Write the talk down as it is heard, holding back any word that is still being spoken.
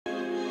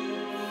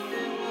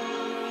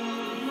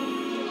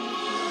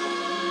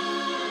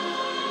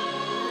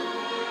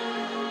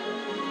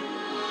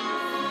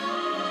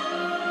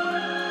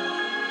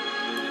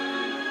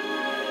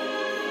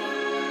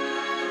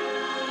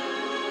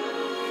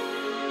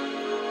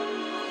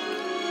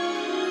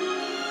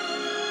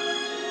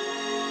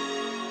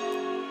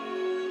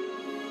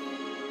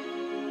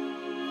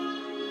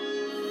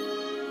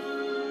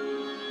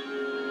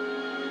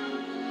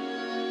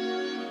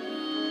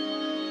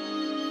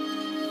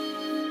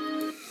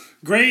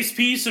Grace,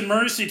 peace, and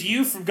mercy to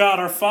you from God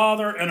our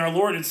Father and our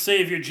Lord and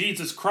Savior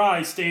Jesus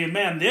Christ.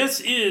 Amen.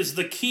 This is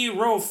the Key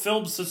Row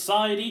Film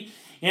Society,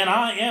 and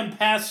I am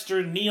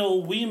Pastor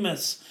Neil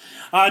Weemus.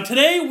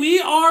 Today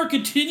we are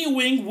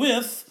continuing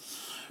with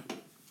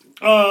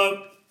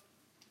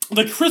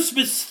the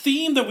Christmas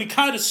theme that we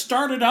kind of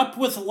started up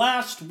with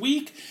last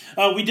week.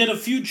 We did a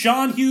few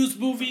John Hughes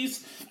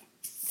movies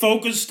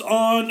focused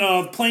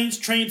on planes,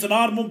 trains, and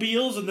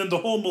automobiles, and then the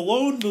Home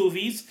Alone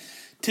movies.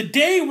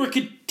 Today we're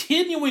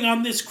continuing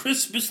on this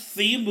Christmas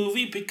theme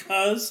movie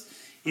because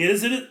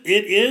it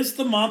is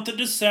the month of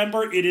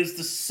December. It is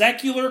the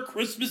secular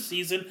Christmas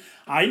season.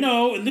 I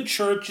know in the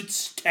church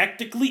it's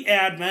technically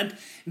Advent.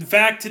 In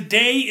fact,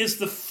 today is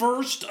the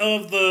first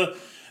of the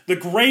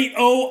Great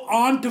O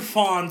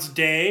Antiphons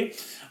Day.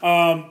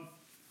 So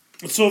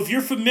if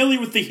you're familiar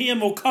with the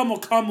hymn, O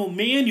Come,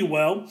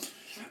 Emmanuel,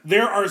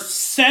 there are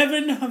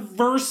 7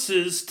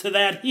 verses to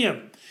that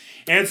hymn.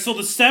 And so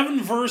the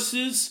 7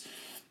 verses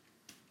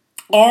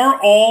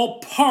are all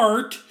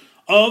part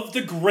of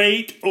the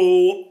Great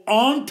O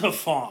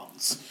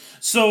Antiphons.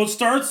 So it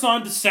starts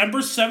on December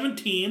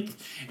 17th,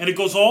 and it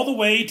goes all the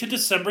way to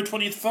December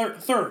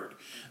 23rd.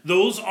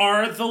 Those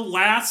are the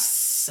last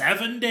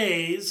 7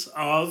 days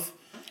of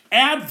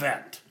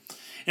Advent.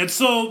 And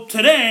so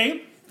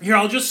today, here,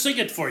 I'll just sing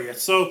it for you.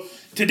 So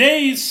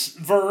today's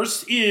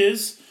verse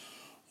is,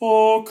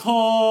 O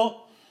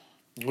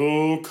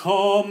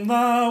come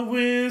thou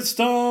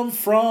wisdom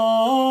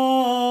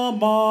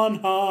from on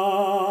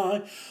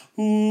high,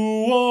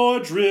 who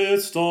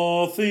orderest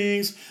all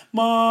things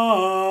mightily.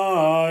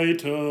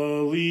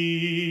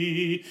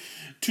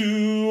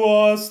 To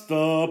us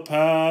the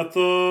path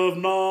of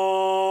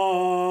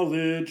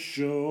knowledge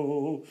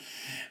show,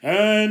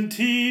 and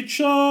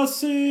teach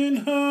us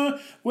in her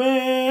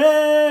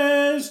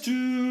ways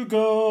to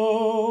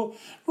go.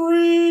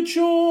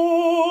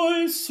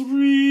 Rejoice,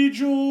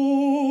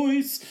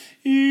 rejoice,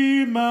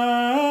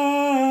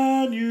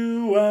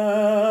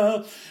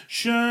 Emmanuel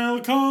shall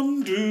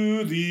come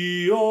to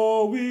thee,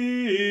 O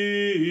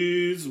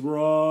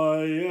Israel.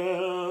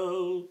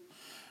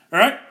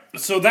 Alright,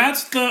 so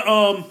that's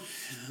the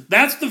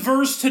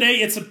verse today.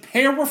 It's a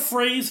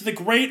paraphrase of the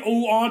Great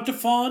O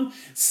Antiphon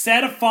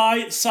set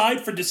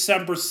aside for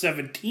December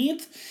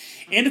 17th.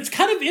 And it's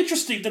kind of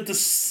interesting that the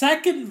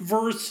second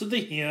verse of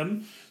the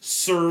hymn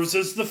serves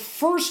as the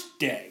first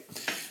day.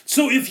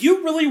 So if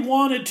you really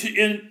wanted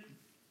to,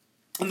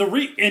 and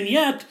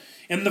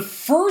the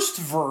first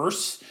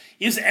verse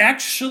is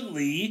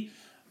actually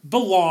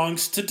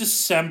belongs to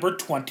December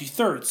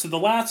 23rd, so the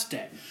last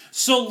day.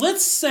 So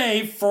let's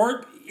say,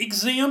 for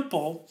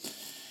example,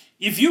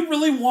 if you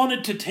really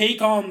wanted to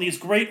take on these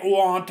Great O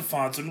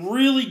Antiphons and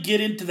really get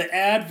into the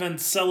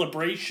Advent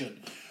celebration,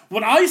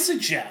 what I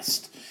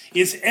suggest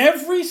is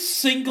every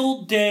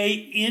single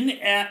day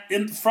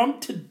from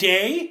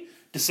today,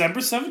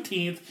 December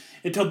 17th,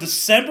 until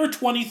December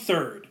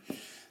 23rd,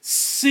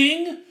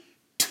 sing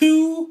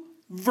 2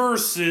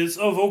 verses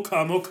of O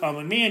Come,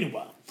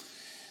 Emmanuel.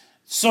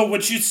 So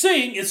what you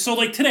sing is, so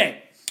like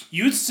today,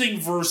 you'd sing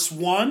verse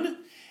 1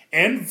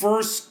 and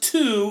verse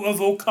 2 of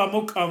O Come,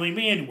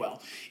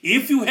 Emmanuel.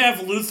 If you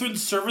have Lutheran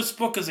Service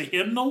Book as a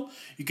hymnal,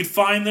 you can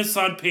find this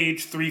on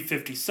page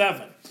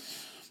 357.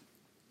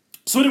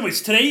 So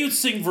anyways, today you'd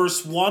sing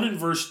verse 1 and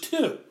verse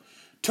 2.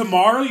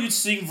 Tomorrow you'd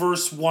sing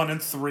verse 1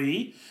 and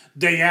 3.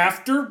 Day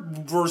after,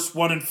 verse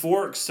 1 and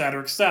 4,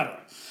 etc., etc.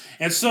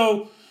 And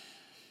so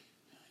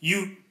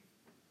you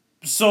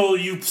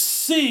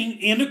sing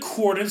in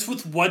accordance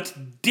with what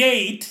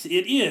date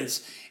it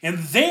is. And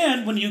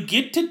then when you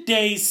get to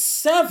day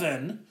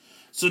 7,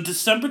 so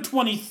December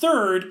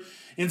 23rd,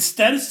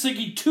 instead of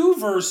singing 2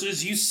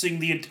 verses, you sing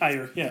the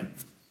entire hymn.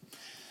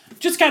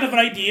 Just kind of an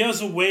idea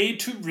as a way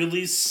to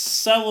really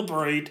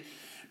celebrate,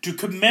 to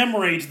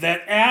commemorate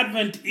that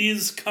Advent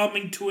is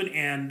coming to an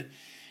end.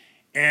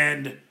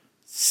 And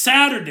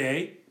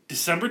Saturday,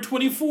 December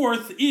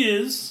 24th,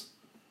 is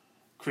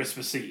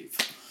Christmas Eve.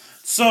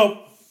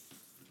 So,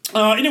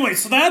 anyway,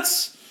 so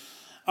that's,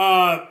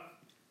 so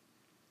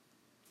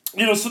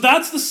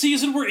that's the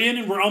season we're in,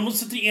 and we're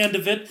almost at the end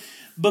of it.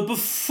 But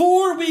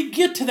before we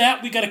get to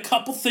that, we got a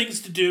couple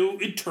things to do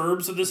in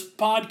terms of this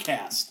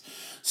podcast.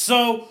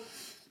 So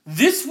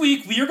this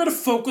week, we are going to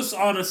focus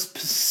on a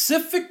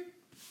specific...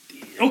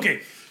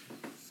 Okay,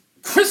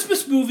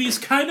 Christmas movies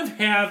kind of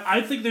have...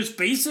 I think there's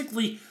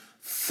basically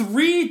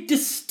 3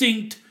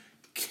 distinct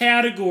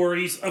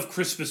categories of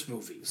Christmas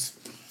movies.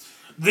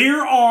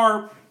 There's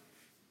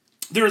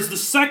the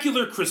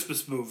secular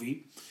Christmas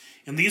movie,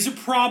 and these are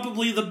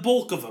probably the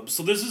bulk of them.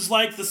 So this is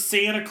like the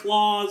Santa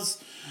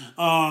Claus,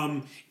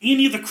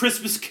 any of the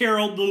Christmas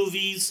Carol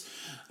movies,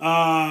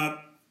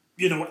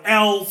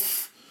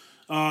 Elf,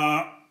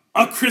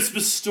 A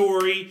Christmas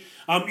Story,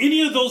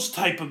 any of those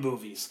type of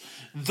movies.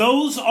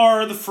 Those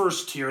are the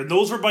first tier, and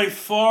those are by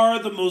far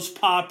the most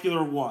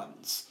popular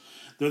ones.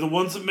 They're the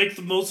ones that make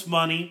the most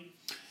money.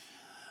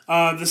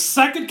 The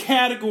second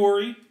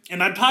category,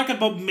 And I'm talking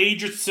about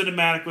major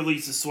cinematic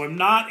releases, so I'm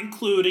not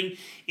including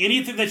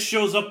anything that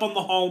shows up on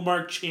the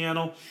Hallmark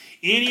Channel,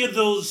 any of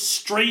those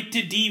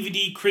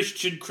straight-to-DVD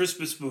Christian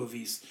Christmas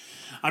movies.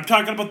 I'm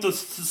talking about the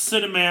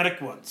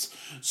cinematic ones.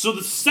 So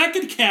the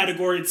second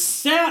category,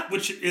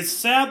 which is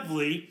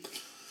sadly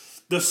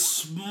the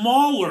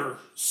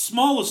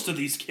smallest of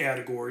these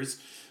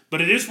categories,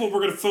 but it is what we're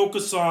going to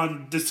focus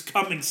on this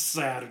coming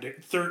Saturday,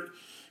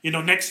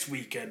 next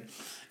weekend.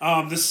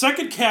 The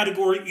second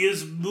category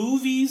is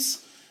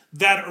movies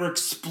that are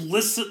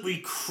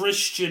explicitly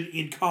Christian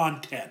in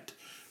content,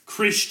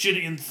 Christian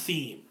in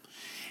theme.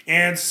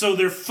 And so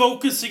they're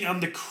focusing on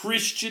the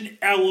Christian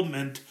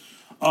element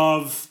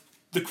of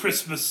the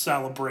Christmas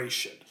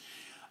celebration.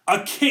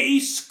 A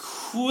case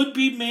could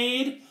be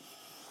made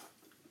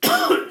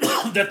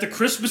that the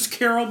Christmas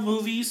Carol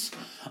movies,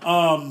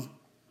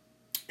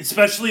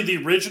 especially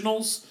the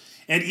originals,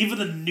 and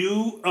even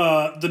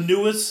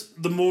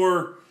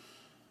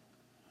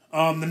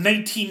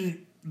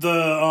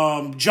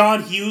the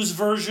John Hughes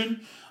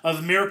version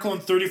of Miracle on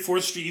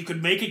 34th Street, you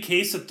could make a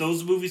case that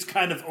those movies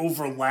kind of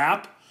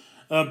overlap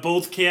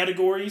both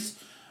categories.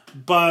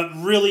 But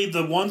really,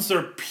 the ones that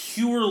are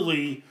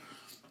purely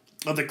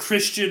of the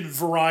Christian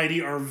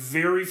variety are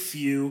very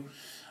few.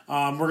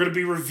 We're going to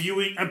be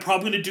reviewing, I'm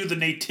probably going to do the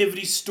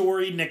Nativity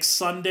Story next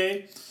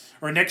Sunday,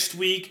 or next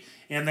week,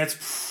 and that's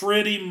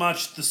pretty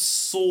much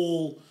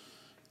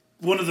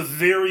one of the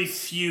very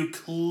few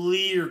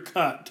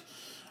clear-cut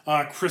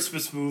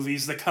Christmas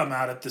movies that come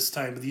out at this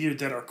time of the year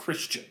that are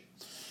Christian.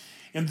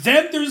 And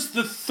then there's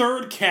the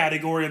third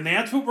category, and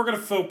that's what we're going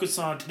to focus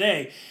on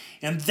today.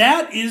 And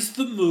that is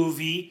the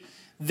movie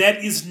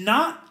that is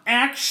not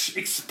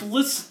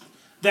explicit,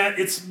 that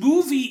its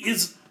movie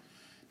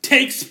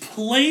takes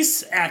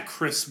place at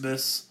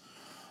Christmas,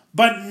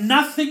 but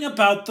nothing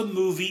about the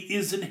movie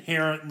is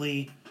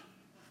inherently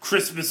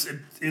Christmas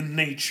in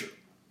nature.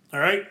 All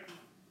right?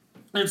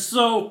 And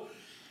so,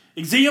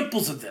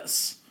 examples of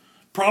this.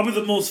 Probably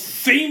the most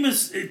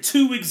famous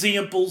two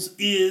examples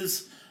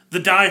is the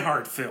Die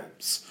Hard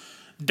films.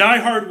 Die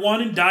Hard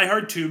 1 and Die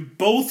Hard 2,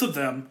 both of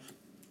them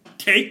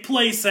take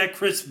place at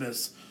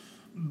Christmas.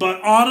 But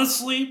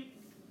honestly,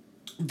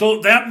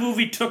 though that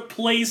movie took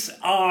place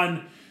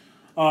on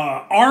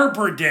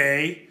Arbor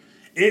Day,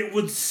 it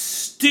would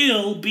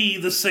still be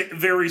the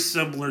very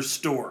similar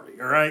story,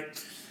 all right?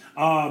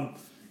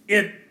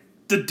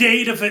 The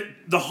date of it,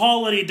 the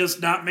holiday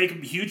does not make a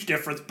huge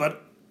difference,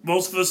 but a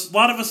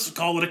lot of us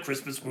call it a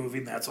Christmas movie,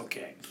 and that's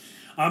okay.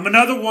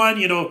 Another one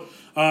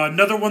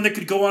that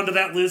could go onto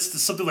that list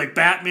is something like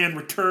Batman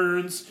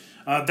Returns.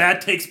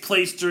 That takes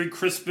place during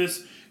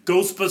Christmas.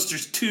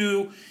 Ghostbusters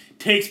 2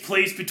 takes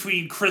place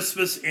between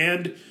Christmas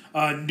and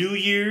New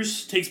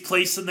Year's, takes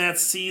place in that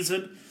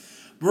season.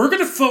 We're going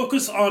to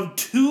focus on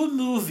two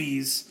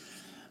movies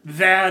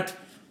that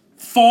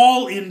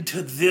fall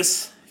into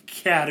this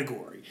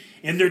category.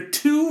 And they're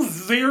two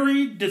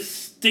very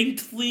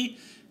distinctly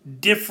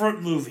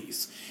different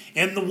movies.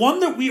 And the one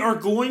that we are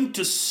going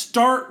to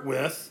start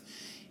with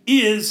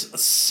is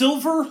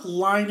Silver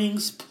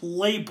Linings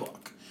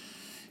Playbook,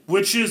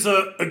 which is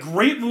a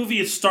great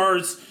movie. It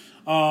stars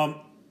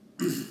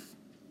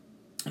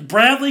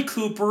Bradley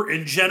Cooper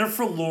and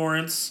Jennifer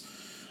Lawrence.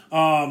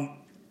 An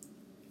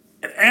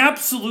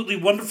absolutely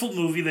wonderful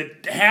movie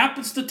that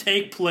happens to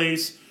take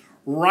place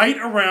right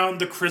around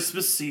the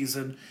Christmas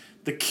season.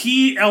 The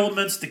key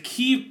elements, the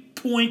key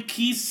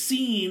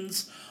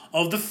scenes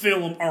of the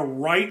film are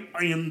right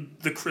in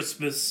the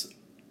Christmas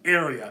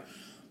area.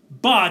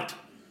 But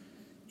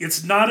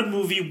it's not a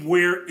movie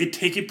where it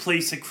taking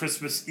place at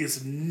Christmas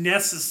is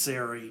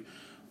necessary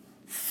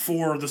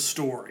for the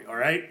story, all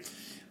right?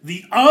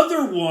 The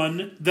other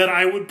one that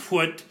I would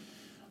put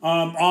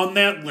on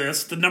that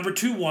list, the number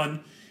 2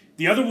 one,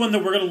 the other one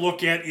that we're going to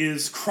look at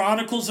is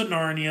Chronicles of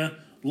Narnia,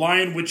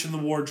 Lion, Witch, and the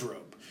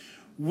Wardrobe,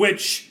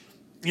 which,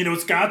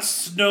 it's got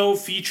snow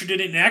featured in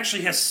it, and it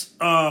actually has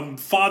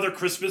Father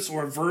Christmas,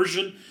 or a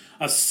version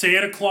of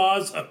Santa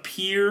Claus,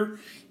 appear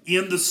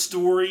in the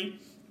story.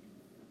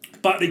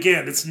 But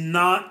again, it's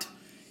not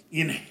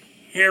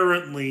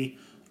inherently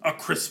a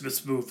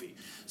Christmas movie.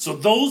 So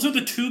those are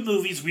the two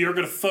movies we are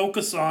going to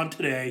focus on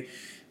today,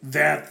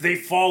 that they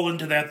fall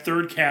into that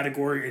third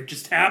category. It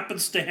just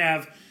happens to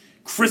have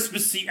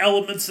Christmassy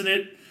elements in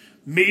it.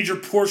 Major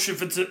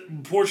portions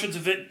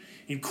of it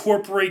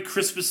incorporate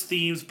Christmas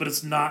themes, but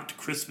it's not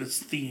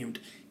Christmas themed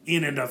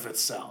in and of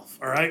itself.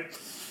 All right?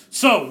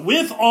 So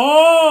with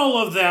all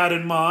of that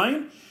in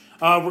mind,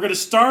 we're going to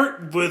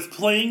start with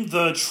playing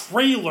the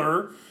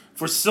trailer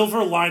for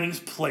Silver Linings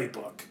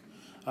Playbook,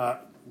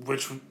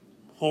 which,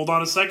 hold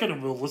on a second,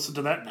 and we'll listen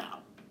to that now.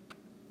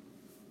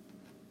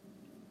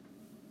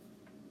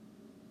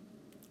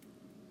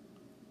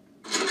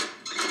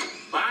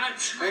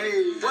 What?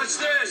 Hey. What's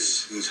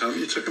this? Can you tell me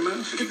you took him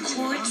out? The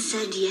court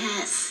said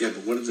yes. Yeah,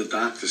 but what did the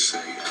doctor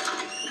say?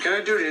 Can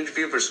I do an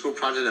interview for a school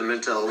project on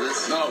mental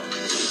illness? No.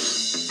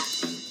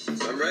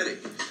 I'm ready.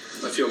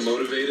 I feel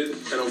motivated.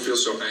 I don't feel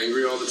so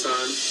angry all the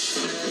time.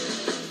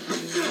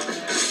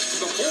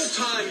 The whole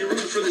time you're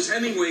rooting for this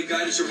Hemingway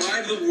guy to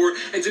survive the war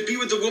and to be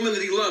with the woman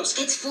that he loves.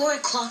 It's 4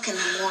 o'clock in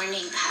the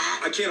morning,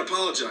 Pat. I can't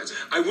apologize.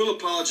 I will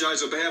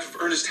apologize on behalf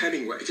of Ernest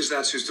Hemingway, because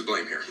that's who's to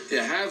blame here.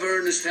 Yeah, have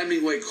Ernest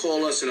Hemingway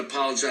call us and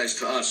apologize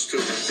to us, too.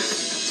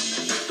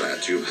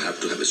 That you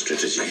have to have a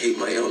strategy. I hate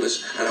my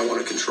illness, and I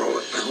want to control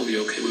it. I hope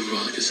you're okay with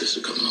Veronica's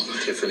sister coming over.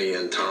 Tiffany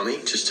and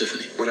Tommy? Just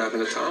Tiffany. What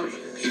happened to Tommy?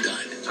 He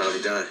died.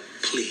 Tommy died.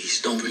 Please,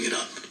 don't bring it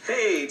up.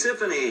 Hey,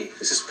 Tiffany.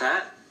 Is this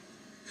Pat?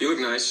 You look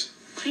nice.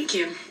 Thank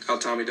you.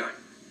 How'd Tommy die?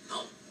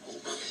 No, hold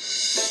on.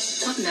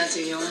 What meds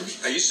are you on?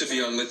 I used to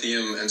be on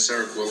lithium and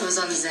Seroquel. I was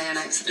on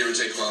Xanax. You ever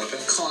take Klonopin?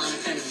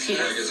 Klonopin. Yeah,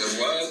 Yeah. because it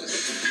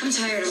was. I'm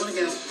tired. I want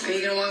to go. Are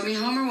you going to walk me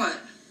home or what?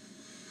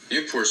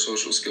 You have poor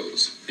social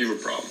skills. You have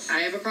a problem. I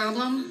have a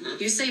problem?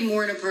 You say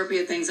more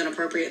inappropriate things than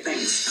appropriate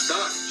things.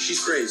 Doc, she's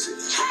crazy.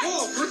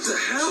 Whoa, what the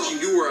hell? She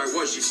knew where I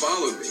was. She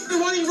followed me. Then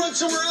why didn't you run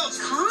somewhere else?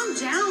 Calm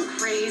down,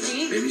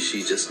 crazy. Maybe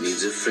she just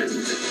needs a friend.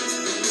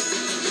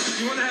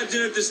 You want to have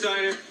dinner at this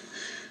diner?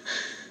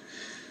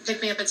 Pick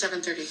me up at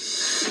 7:30.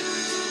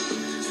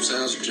 So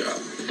how's your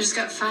job? I just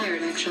got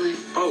fired, actually.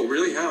 Oh,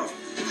 really? How?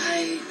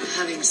 By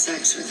having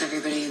sex with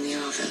everybody in the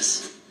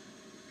office.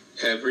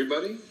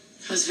 Everybody?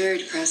 I was very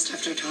depressed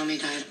after Tommy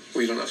died.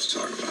 We don't have to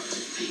talk about it.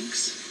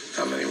 Thanks.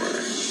 How many were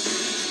there?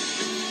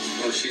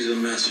 Oh, she's a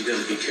mess. You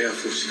gotta be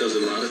careful. She does a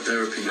lot of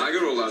therapy. I go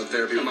to a lot of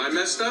therapy. Am I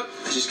messed up?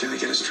 I just gotta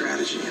get a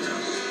strategy, you know.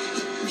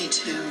 Me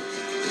too.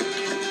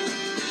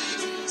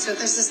 So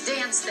there's this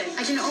dance thing.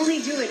 I can only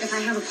do it if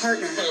I have a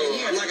partner.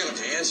 Oh, I'm not gonna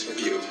dance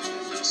with you.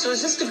 So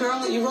is this the girl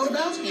that you wrote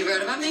about? You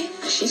wrote about me?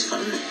 She's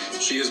fun.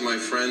 She is my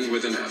friend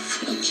with an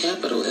F. A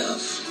capital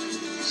F.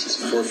 She's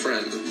For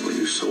friend. What are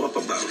you so up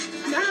about?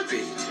 I'm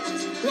happy.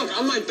 Look,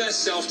 I'm my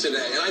best self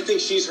today, and I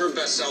think she's her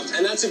best self,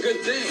 and that's a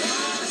good thing. I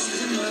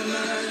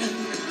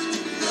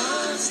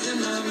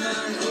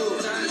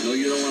know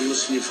you don't want to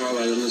listen to your father.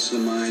 I don't listen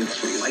to mine.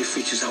 When life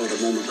reaches out at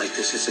a moment like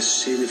this, it's a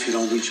sin if you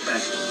don't reach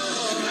back.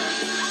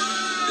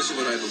 This is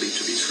what I believe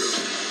to be true.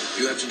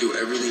 You have to do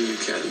everything you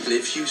can, and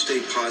if you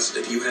stay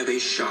positive, you have a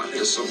shot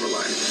at a silver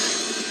lining.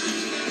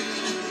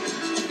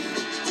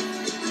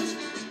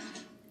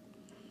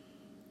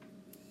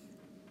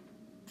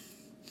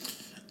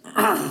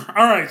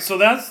 All right, so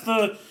that's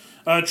the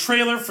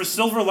trailer for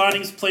Silver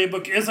Linings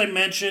Playbook. As I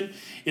mentioned,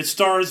 it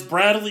stars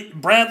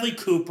Bradley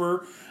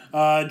Cooper,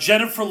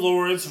 Jennifer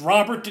Lawrence,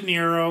 Robert De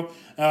Niro,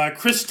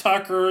 Chris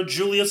Tucker,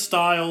 Julia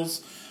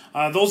Stiles.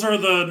 Those are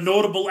the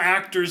notable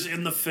actors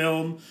in the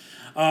film.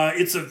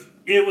 It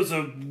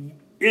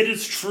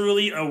is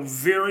truly a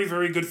very,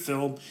 very good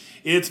film.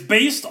 It's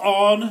based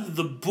on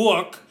the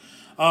book,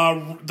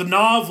 the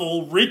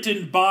novel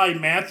written by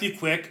Matthew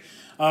Quick.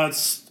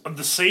 It's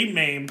the same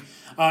name.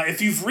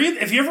 If you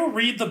ever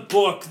read the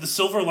book, The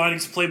Silver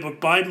Linings Playbook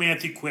by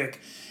Matthew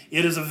Quick,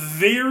 it is a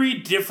very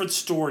different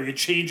story. It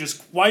changes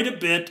quite a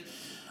bit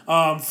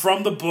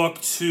from the book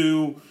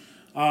to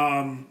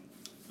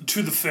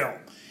the film.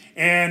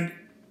 And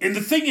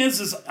the thing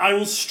is I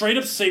will straight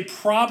up say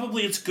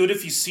probably it's good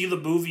if you see the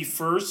movie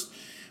first,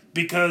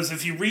 because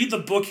if you read the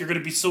book, you're going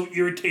to be so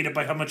irritated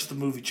by how much the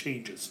movie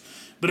changes.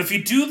 But if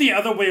you do the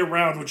other way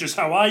around, which is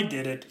how I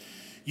did it,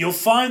 you'll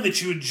find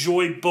that you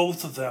enjoy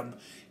both of them.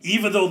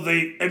 Even though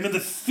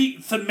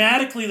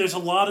thematically there's a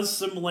lot of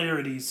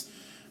similarities,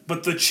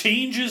 but the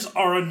changes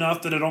are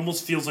enough that it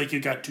almost feels like you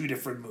got two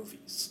different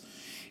movies.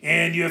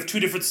 And you have two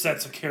different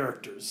sets of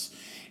characters.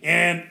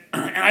 And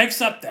I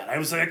accept that. I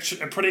was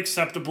actually pretty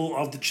acceptable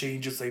of the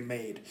changes they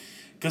made,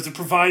 because it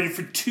provided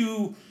for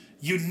two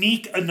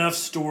unique enough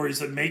stories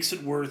that makes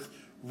it worth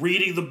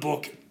reading the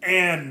book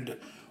and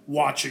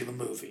watching the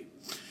movie.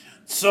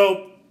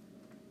 So,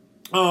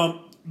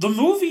 the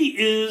movie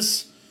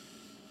is...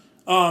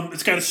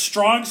 it's got a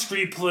strong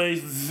screenplay,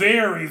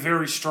 very,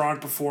 very strong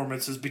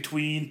performances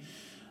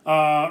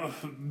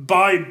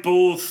by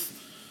both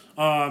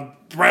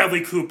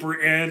Bradley Cooper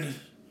and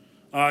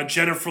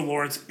Jennifer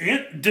Lawrence.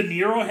 And De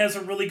Niro has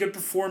a really good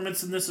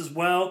performance in this as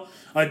well.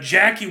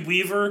 Jackie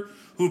Weaver,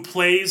 who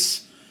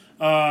plays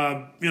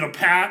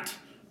Pat,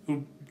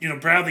 who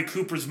Bradley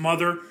Cooper's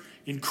mother,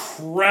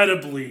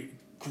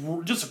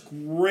 just a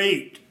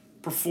great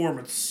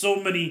performance. So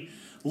many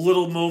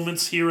little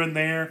moments here and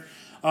there.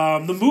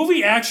 The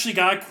movie actually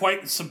got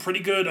some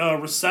pretty good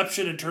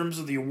reception in terms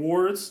of the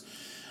awards.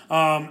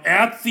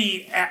 At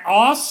the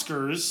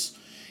Oscars,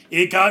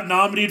 it got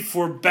nominated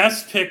for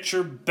Best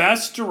Picture,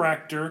 Best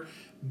Director,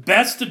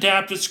 Best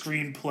Adapted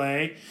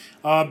Screenplay,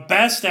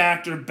 Best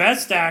Actor,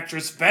 Best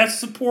Actress, Best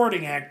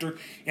Supporting Actor,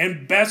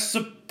 and Best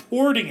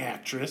Supporting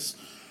Actress,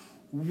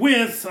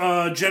 with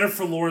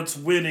Jennifer Lawrence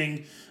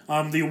winning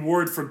the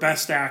award for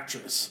Best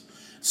Actress.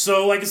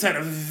 So, like I said,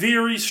 a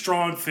very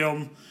strong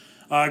film.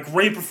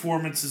 Great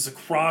performances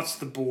across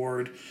the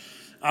board.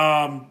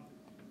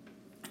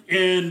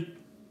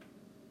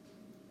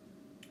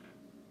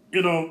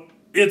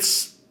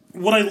 It's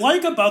what I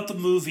like about the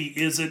movie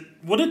is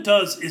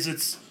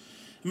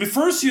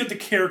first you have the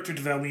character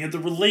development. You have the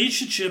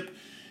relationship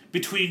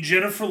between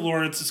Jennifer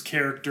Lawrence's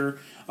character,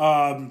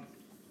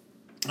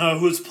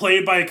 who is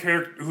played by a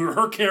character,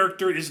 her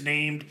character is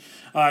named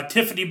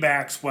Tiffany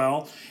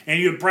Maxwell, and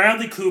you have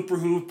Bradley Cooper,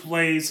 who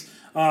plays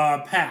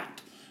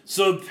Pat.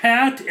 So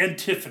Pat and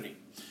Tiffany,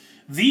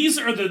 this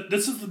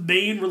is the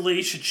main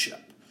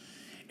relationship,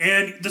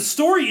 and the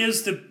story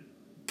is that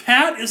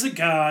Pat is a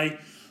guy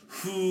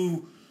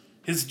who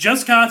has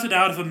just gotten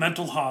out of a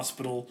mental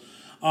hospital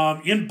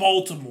in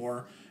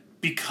Baltimore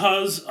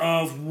because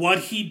of what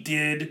he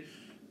did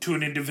to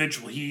an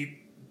individual. He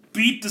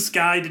beat this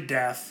guy to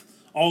death,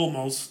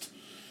 almost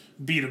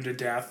beat him to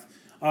death,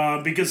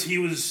 because he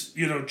was,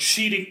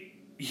 cheating.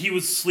 He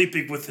was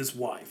sleeping with his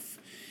wife.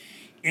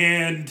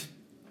 And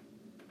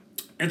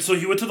so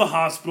he went to the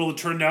hospital. It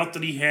turned out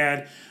that he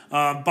had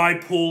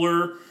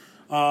bipolar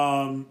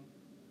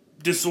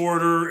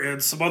disorder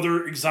and some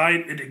other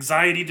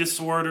anxiety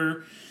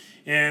disorder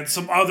and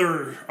some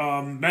other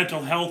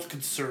mental health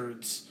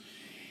concerns.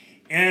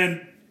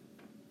 And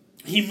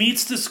he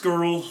meets this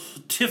girl,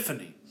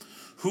 Tiffany,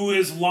 who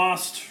has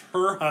lost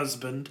her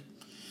husband,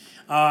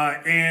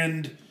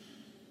 and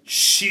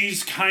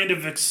she's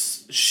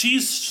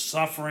she's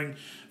suffering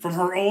from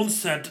her own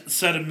set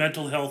of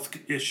mental health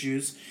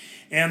issues,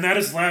 and that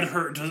has led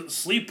her to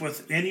sleep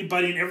with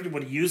anybody and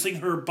everybody, using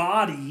her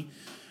body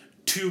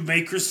to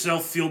make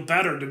herself feel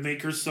better, to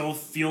make herself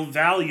feel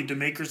valued, to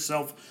make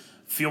herself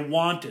feel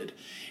wanted.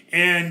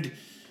 And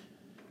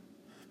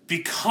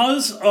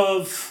because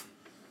of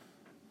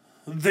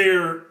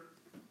their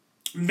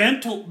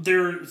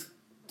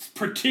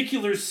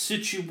particular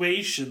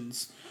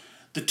situations,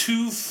 the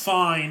two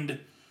find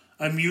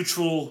a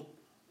mutual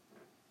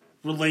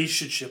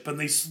relationship, and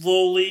they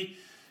slowly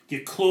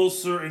get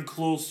closer and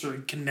closer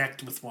and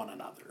connect with one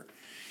another.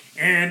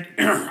 And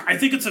I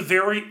think it's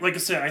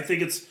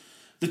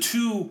the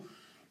two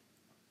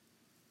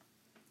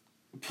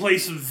play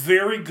some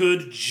very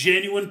good,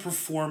 genuine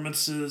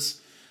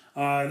performances.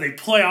 They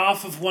play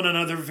off of one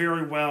another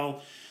very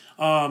well.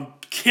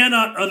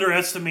 Cannot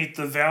underestimate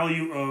the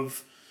value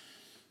of,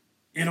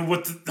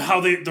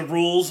 the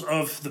roles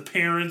of the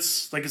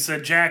parents. Like I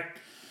said,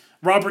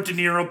 Robert De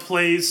Niro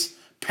plays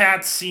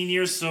Pat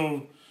Sr.,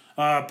 so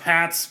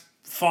Pat's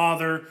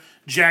father,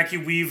 Jackie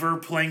Weaver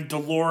playing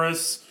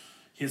Dolores,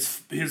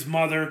 his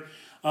mother.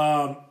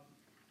 I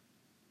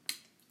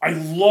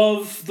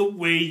love the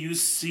way you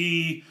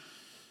see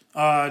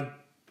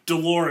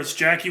Dolores,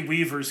 Jackie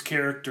Weaver's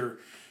character,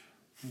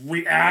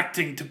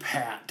 reacting to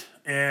Pat,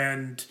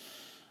 and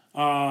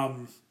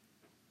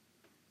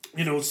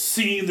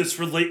seeing this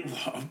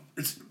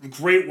it's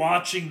great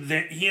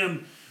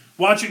watching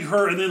watching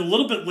her, and then a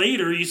little bit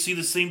later you see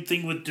the same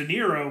thing with De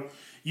Niro.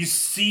 You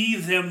see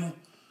them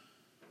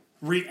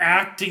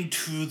reacting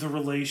to the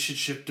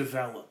relationship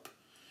develop.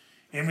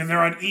 I mean,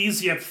 they're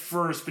uneasy at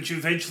first, but you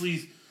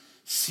eventually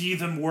see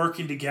them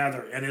working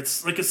together, and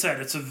it's, like I said,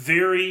 it's a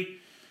very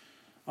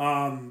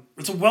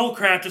it's a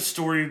well-crafted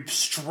story,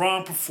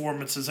 strong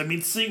performances. I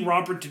mean, seeing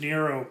Robert De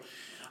Niro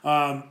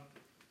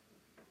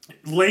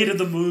late in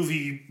the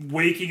movie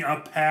waking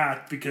up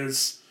Pat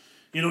because,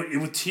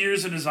 with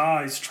tears in his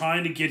eyes,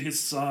 trying to get his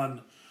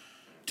son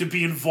to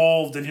be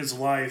involved in his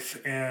life,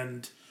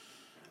 and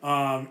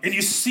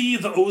you see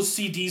the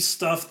OCD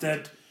stuff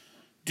that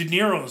De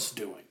Niro's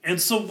doing. And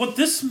so what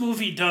this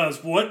movie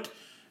does, what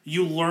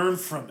you learn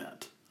from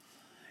it,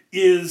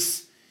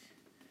 is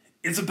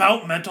it's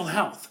about mental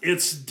health.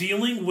 It's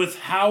dealing with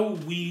how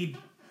we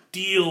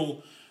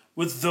deal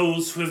with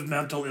those who have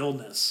mental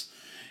illness.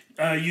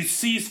 You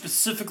see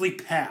specifically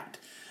Pat.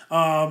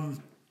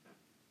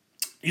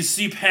 You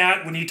see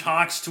Pat when he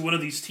talks to one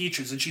of these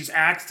teachers, and she's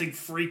acting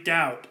freaked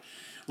out,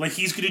 like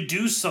he's going to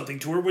do something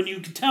to her, when you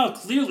can tell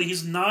clearly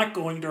he's not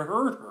going to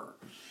hurt her.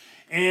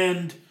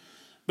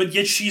 But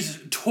yet she's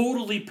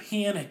totally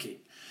panicking.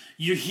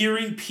 You're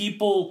hearing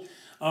people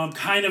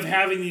kind of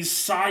having these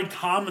side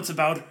comments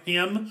about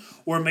him,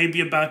 or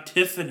maybe about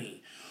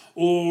Tiffany.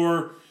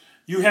 Or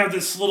you have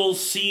this little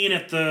scene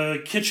at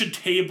the kitchen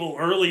table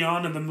early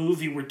on in the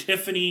movie where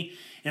Tiffany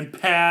and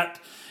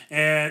Pat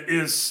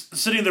is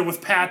sitting there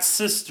with Pat's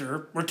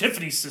sister, or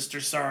Tiffany's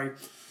sister, sorry,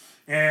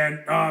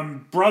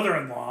 and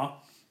brother-in-law.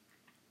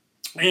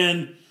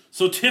 And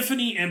so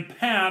Tiffany and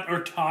Pat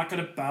are talking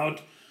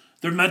about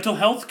their mental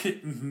health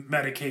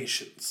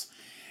medications.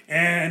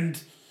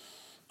 And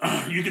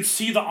you can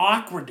see the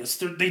awkwardness.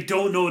 They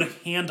don't know how to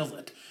handle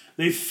it.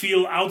 They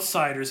feel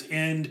outsiders.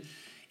 And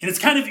it's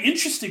kind of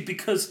interesting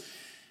because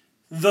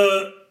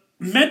the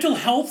mental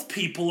health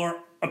people, are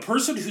a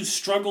person who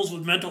struggles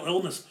with mental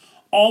illness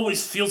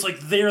always feels like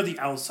they're the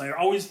outsider,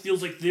 always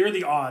feels like they're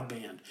the odd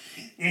man.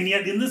 And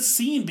yet in this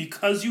scene,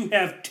 because you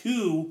have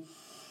two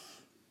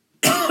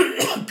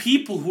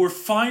people who are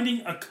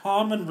finding a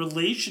common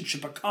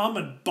relationship, a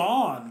common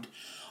bond,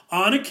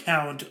 on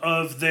account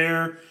of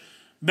their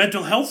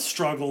mental health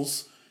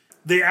struggles,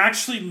 they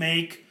actually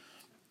make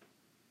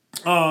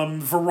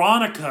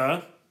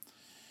Veronica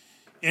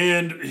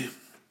and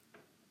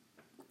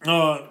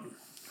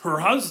her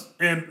husband,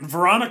 and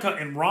Veronica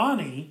and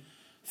Ronnie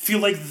feel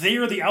like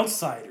they're the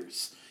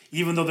outsiders,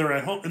 even though they're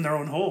at home in their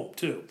own home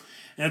too.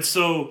 And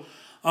so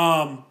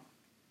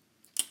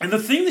And the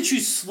thing that you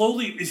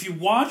slowly, if you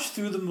watch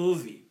through the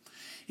movie,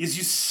 is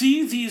you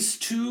see these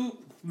two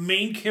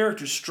main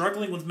characters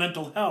struggling with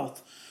mental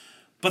health.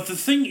 But the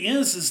thing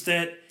is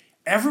that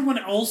everyone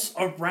else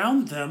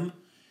around them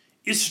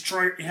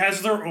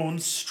has their own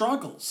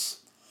struggles.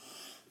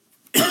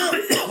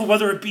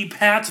 Whether it be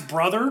Pat's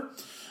brother,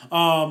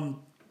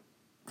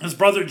 his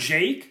brother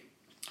Jake.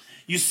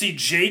 You see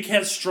Jake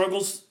has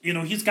struggles.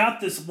 He's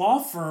got this law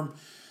firm.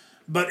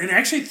 And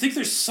actually I think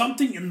there's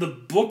something in the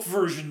book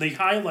version they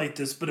highlight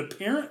this. But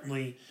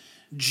apparently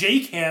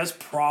Jake has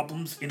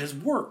problems in his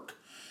work.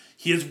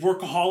 He has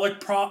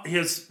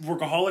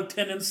workaholic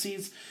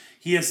tendencies.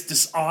 He has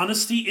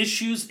dishonesty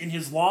issues in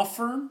his law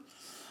firm.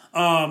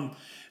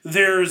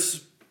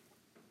 There's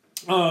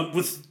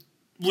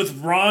with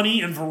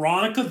Ronnie and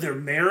Veronica, their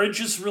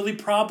marriage is really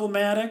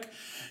problematic.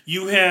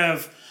 You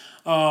have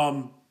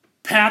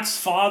Pat's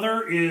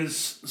father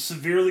is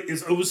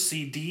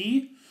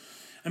OCD.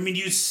 I mean,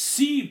 you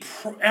see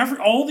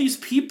all these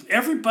people,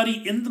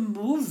 everybody in the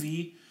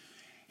movie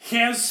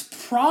has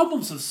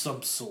problems of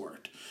some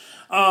sort.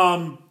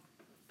 Randy,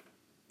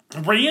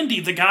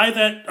 the guy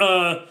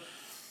that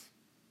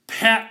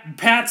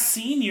Pat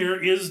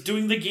Sr. is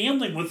doing the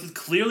gambling with,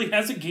 clearly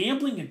has a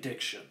gambling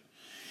addiction.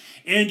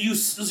 And you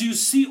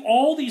see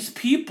all these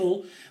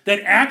people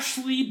that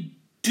actually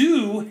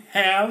do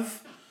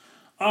have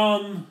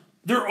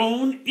their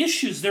own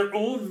issues, their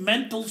own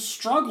mental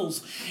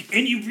struggles.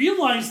 And you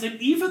realize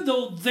that even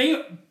though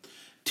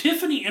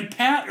Tiffany and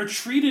Pat are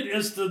treated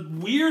as the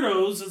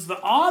weirdos, as the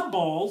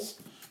oddballs,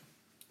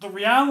 the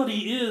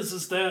reality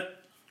is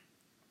that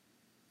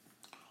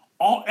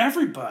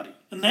everybody,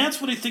 and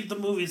that's what I think the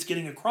movie is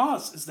getting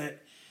across, is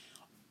that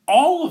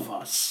all of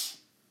us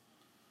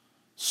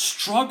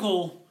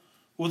struggle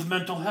with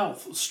mental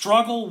health,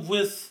 struggle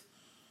with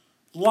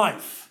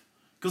life.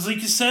 Because like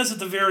he says at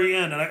the very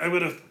end, and I'm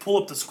going to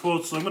pull up this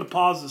quote, so I'm going to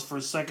pause this for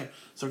a second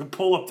so I can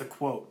pull up the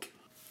quote.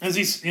 As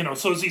he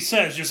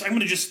says, I'm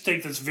going to just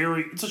take this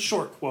it's a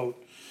short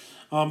quote,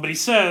 but he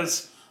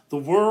says, "The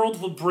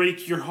world will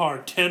break your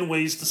heart 10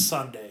 ways to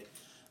Sunday.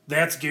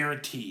 That's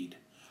guaranteed.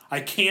 I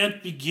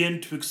can't begin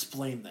to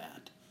explain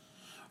that.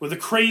 Or the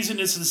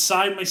craziness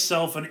inside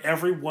myself and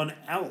everyone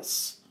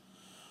else."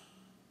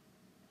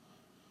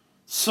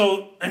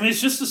 So, I mean,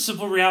 it's just a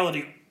simple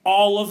reality.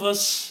 All of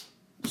us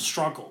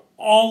struggle.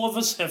 All of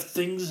us have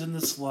things in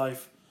this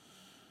life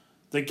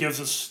that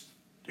gives us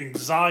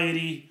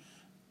anxiety.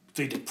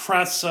 They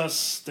depress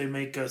us. They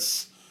make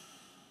us...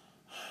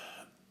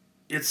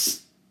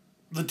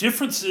 The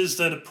difference is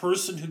that a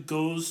person who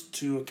goes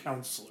to a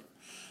counselor,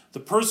 the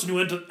person who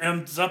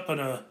ends up in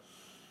a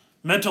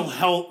mental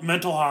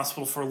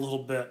hospital for a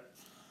little bit,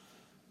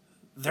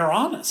 they're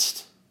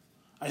honest.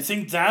 I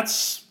think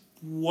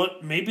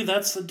maybe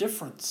that's the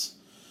difference,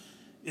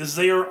 is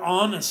they are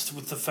honest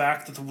with the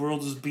fact that the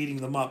world is beating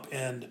them up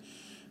and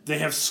they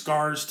have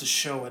scars to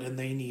show it and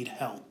they need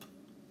help.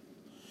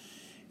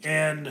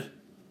 And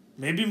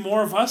maybe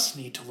more of us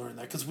need to learn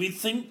that, because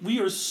we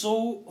are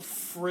so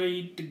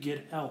afraid to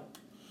get help.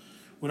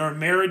 When our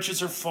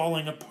marriages are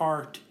falling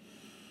apart,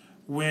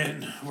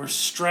 when we're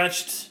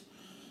stretched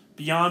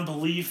beyond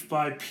belief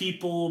by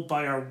people,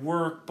 by our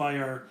work, by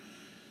our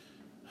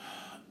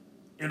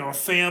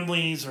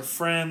families or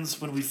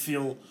friends, when we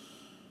feel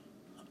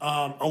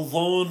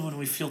alone, when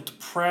we feel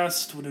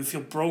depressed, when we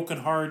feel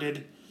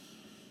brokenhearted,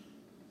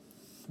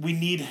 we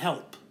need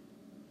help.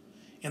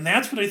 And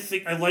that's what I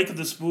think I like of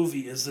this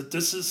movie, is that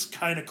this is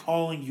kind of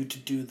calling you to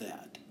do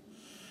that.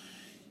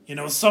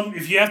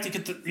 If you have to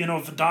get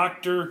if a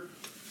doctor,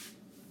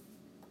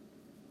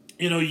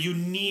 you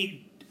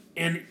need,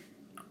 and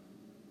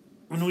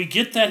when we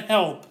get that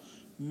help,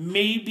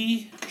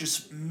 maybe,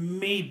 just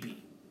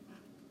maybe,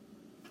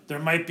 there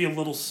might be a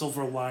little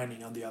silver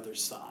lining on the other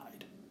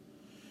side.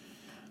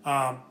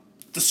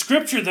 The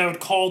scripture that would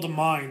call to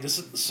mind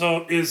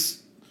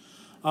is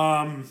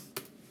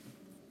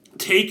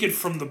taken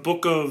from the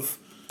book of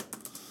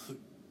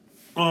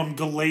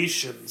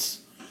Galatians.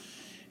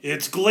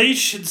 It's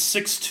Galatians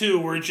 6:2,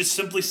 where it just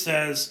simply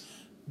says,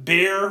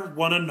 "Bear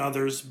one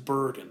another's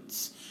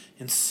burdens,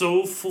 and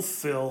so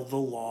fulfill the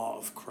law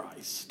of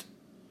Christ."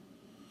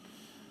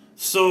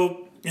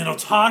 So,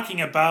 talking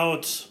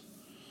about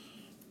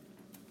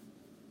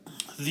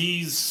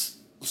these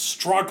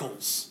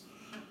struggles,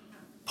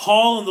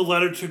 Paul in the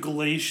letter to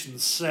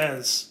Galatians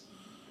says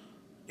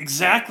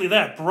exactly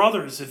that.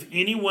 "Brothers, if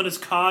anyone is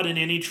caught in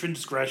any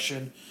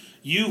transgression,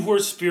 you who are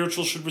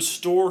spiritual should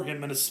restore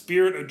him in a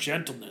spirit of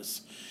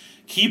gentleness.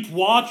 Keep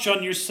watch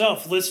on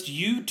yourself, lest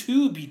you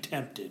too be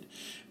tempted.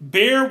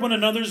 Bear one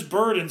another's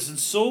burdens, and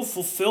so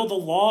fulfill the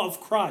law of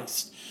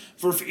Christ.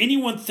 For if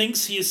anyone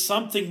thinks he is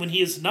something when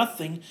he is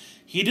nothing,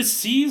 he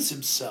deceives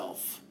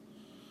himself."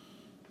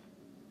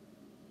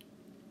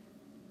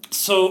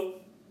 So,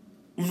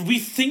 when we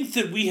think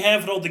that we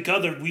have it all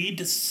together, we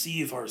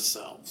deceive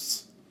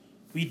ourselves.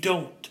 We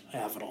don't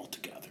have it all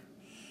together.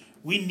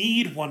 We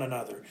need one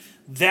another.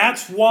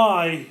 That's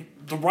why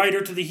the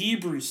writer to the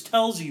Hebrews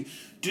tells you,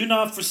 do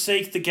not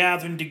forsake the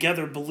gathering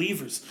together of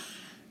believers.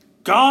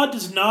 God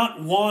does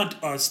not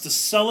want us to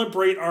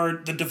celebrate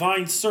the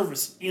divine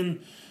service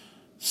in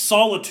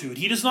solitude.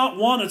 He does not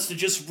want us to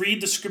just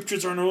read the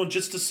scriptures on our own,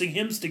 just to sing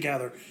hymns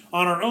together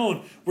on our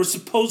own. We're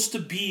supposed to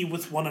be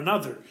with one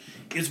another.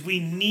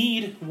 We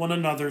need one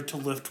another to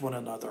lift one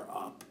another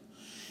up.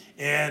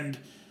 And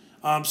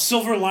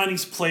Silver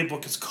Linings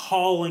Playbook is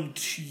calling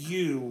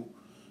to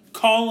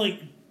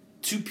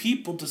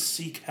people to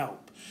seek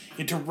help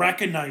and to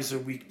recognize their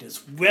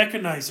weakness,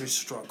 recognize their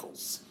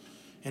struggles,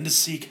 and to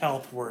seek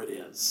help where it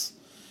is.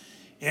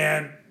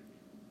 And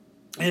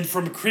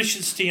from a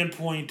Christian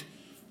standpoint,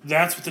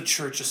 that's what the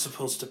church is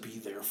supposed to be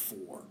there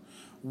for.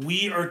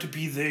 We are to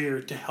be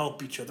there to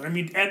help each other. I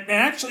mean, and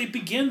actually it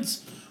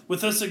begins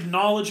with us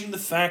acknowledging the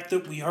fact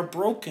that we are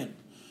broken,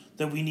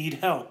 that we need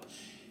help.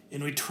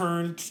 And we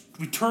turn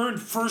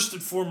first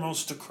and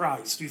foremost to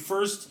Christ. We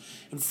first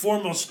and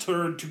foremost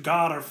turn to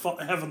God, our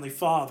Heavenly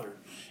Father,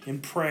 in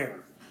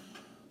prayer.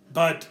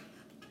 But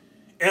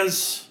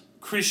as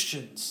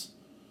Christians,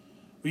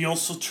 we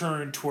also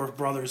turn to our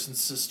brothers and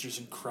sisters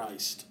in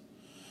Christ,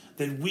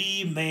 that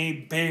we may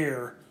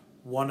bear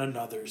one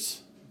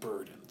another's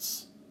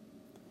burdens.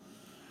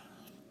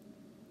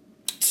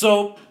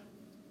 So,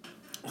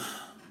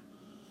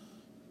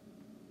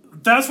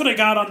 that's what I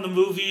got on the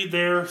movie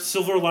there,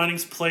 Silver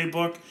Linings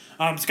Playbook.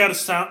 It's got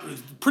a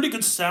pretty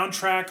good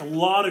soundtrack, a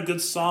lot of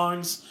good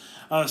songs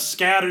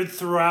scattered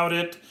throughout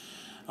it.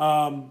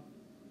 And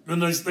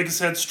like I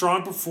said,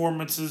 strong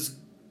performances,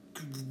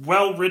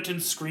 well-written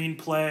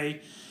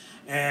screenplay.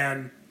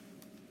 And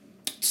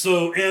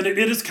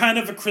it is kind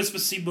of a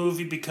Christmassy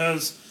movie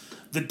because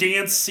the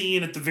dance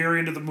scene at the very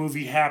end of the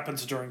movie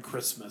happens during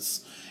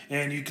Christmas.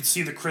 And you can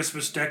see the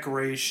Christmas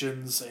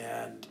decorations,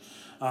 and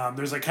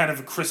there's like kind of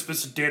a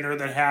Christmas dinner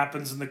that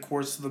happens in the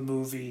course of the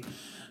movie.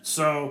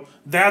 So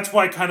that's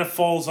why it kind of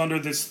falls under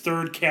this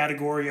third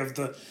category of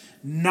the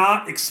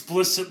not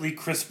explicitly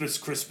Christmas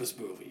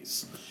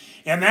movies.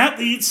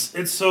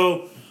 And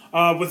so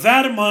with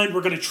that in mind,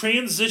 we're going to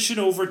transition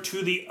over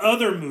to the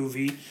other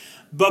movie.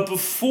 But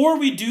before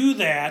we do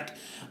that,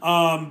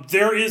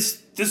 there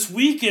is this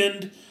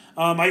weekend,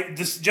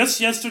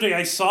 just yesterday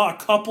I saw a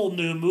couple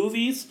new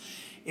movies,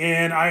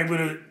 and I'm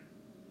going to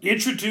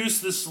introduce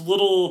this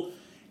little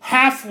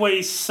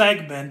halfway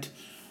segment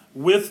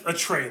with a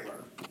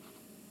trailer.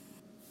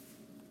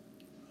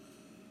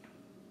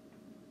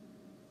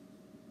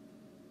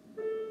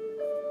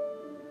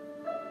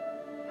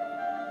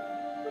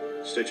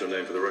 State your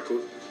name for the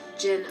record.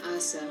 Jin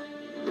Ursa.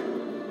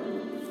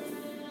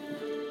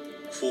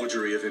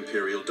 Forgery of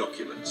imperial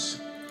documents,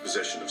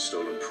 possession of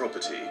stolen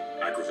property,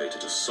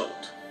 aggravated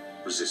assault,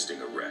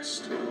 resisting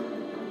arrest.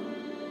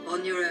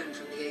 On your own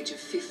from the age of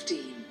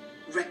 15.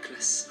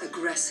 Reckless,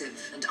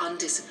 aggressive, and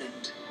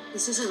undisciplined.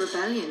 This is a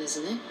rebellion,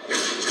 isn't it?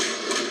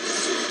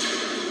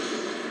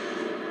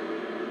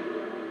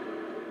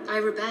 I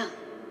rebel.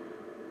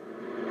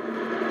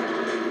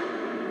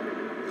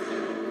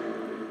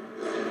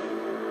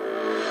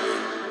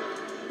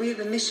 We have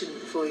a mission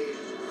for you.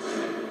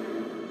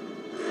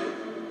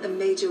 A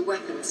major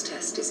weapons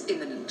test is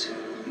imminent.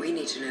 We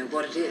need to know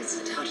what it is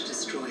and how to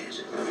destroy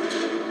it.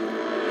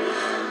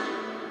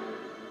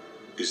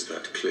 Is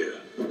that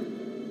clear?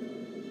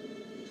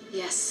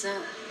 Yes,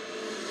 sir.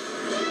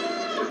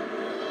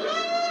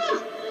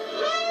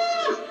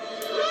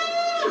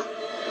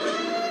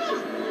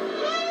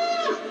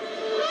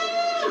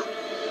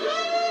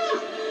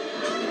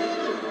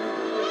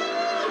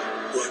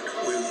 What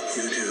will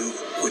you do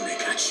when they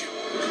catch you?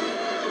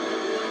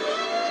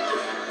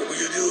 What will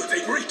you do if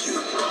they break you?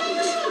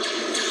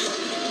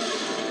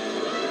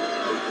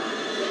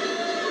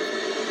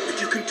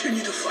 If you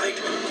continue to fight,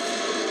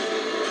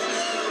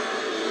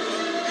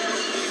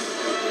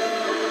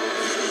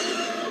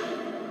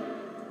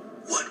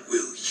 what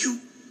will you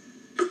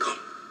become?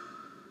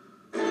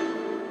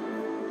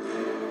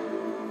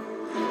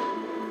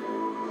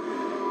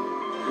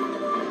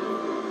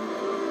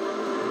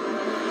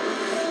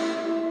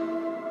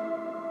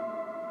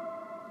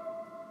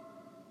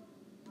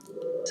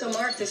 So,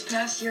 Mark, this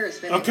past year has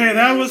been Okay,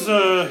 that was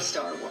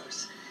Star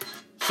Wars.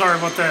 Sorry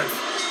about that.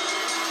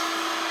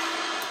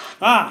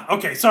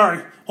 Okay,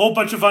 sorry. Whole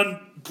bunch of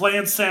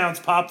unplanned sounds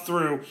popped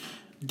through.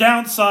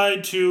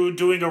 Downside to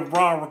doing a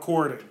raw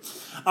recording.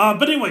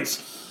 But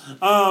anyways,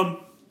 that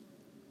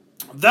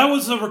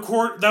was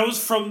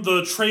from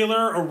the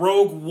trailer, a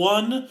Rogue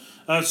One,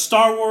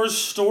 Star Wars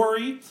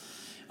story.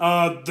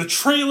 The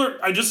trailer,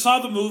 I just saw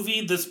the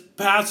movie this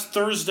past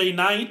Thursday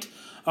night,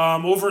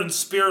 over in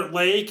Spirit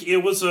Lake.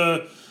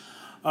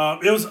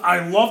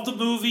 I love the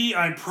movie.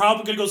 I'm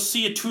probably going to go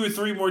see it 2 or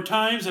 3 more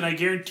times, and I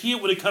guarantee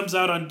it when it comes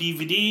out on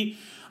DVD,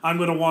 I'm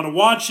going to want to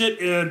watch it.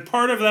 And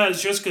part of that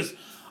is just because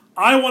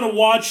I want to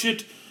watch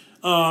it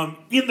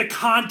in the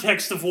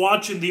context of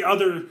watching the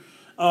other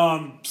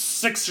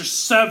 6 or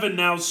 7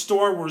 now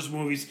Star Wars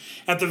movies.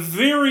 At the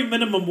very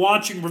minimum,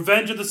 watching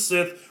Revenge of the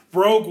Sith,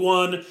 Rogue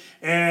One,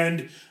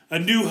 and A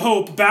New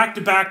Hope back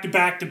to back to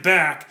back to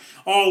back,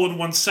 all in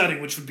one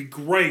setting, which would be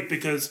great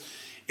because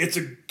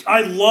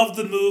I love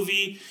the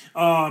movie.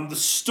 The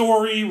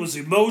story was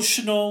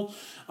emotional.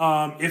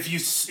 If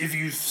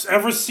you've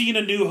ever seen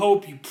A New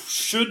Hope, you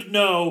should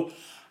know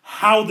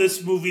how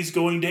this movie's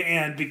going to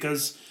end,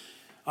 because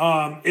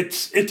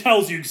it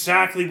tells you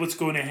exactly what's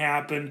going to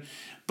happen.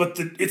 But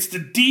it's the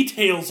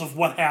details of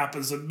what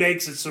happens that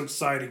makes it so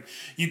exciting.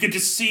 You get to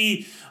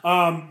see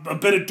a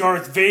bit of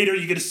Darth Vader.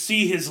 You get to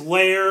see his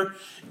lair.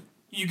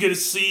 You get to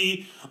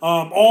see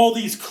all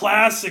these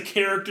classic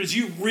characters.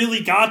 You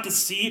really got to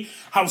see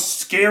how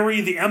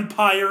scary the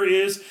Empire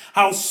is,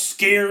 how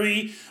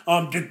scary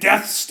the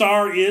Death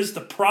Star is,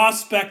 the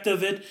prospect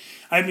of it.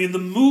 I mean, the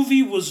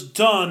movie was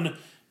done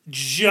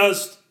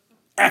just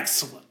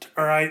excellent,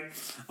 all right?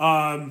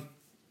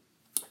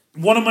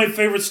 One of my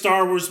favorite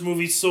Star Wars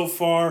movies so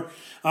far.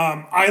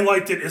 I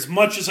liked it as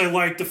much as I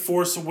liked The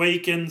Force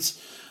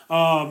Awakens.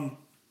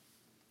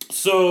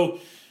 So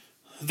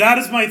that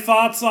is my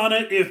thoughts on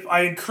it.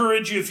 I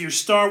encourage you, if you're a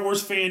Star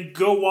Wars fan,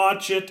 go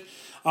watch it.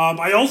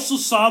 I also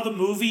saw the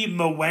movie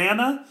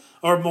Moana,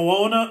 or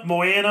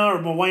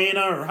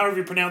however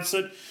you pronounce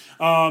it,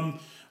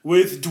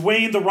 with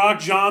Dwayne "The Rock"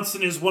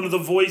 Johnson as one of the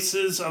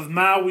voices of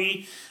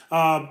Maui.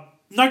 Not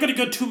going to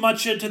go too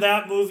much into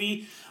that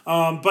movie,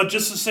 but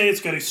just to say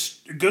it's got a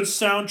good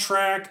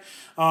soundtrack.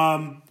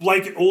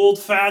 Like an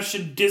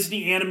old-fashioned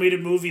Disney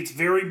animated movie, it's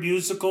very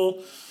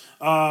musical.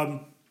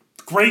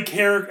 Great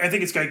character. I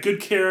think it's got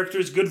good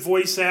characters, good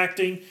voice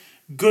acting,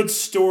 good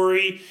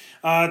story.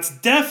 It's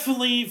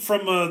definitely,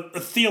 from a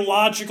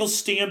theological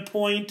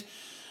standpoint,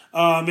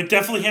 it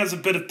definitely has a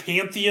bit of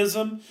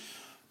pantheism,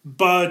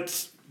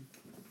 but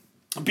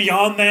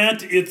beyond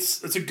that,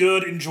 it's a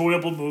good,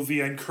 enjoyable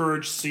movie. I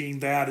encourage seeing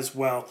that as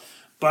well.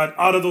 But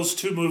out of those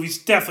two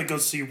movies, definitely go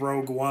see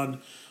Rogue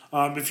One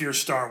if you're a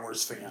Star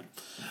Wars fan.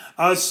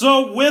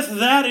 So with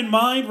that in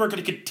mind, we're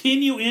going to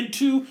continue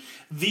into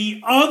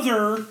the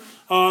other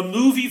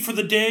movie for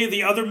the day.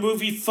 The other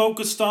movie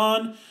focused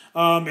on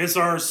is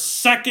our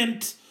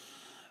second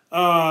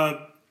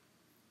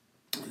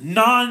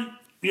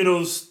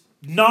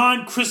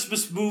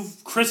non-Christmas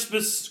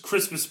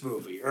Christmas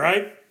movie. All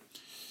right.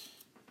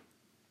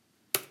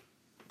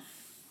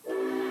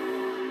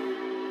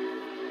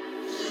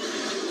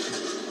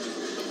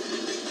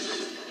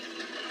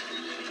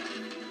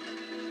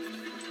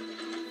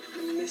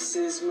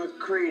 Mrs.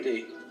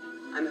 McCready.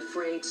 I'm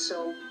afraid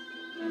so.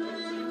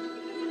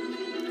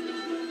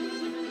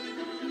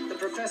 The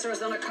professor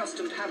is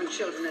unaccustomed to having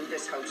children in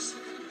this house.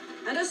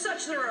 And as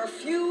such, there are a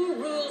few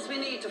rules we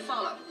need to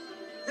follow.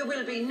 There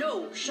will be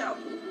no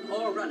shouting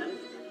or running,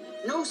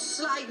 no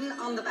sliding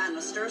on the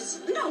banisters,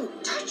 no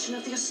touching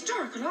of the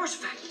historical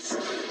artifacts.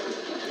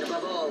 And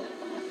above all,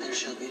 there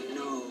shall be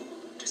no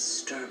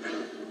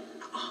disturbing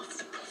of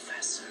the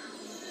professor.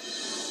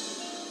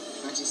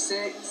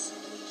 96,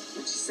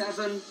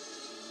 97,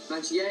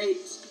 98,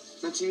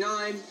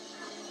 99,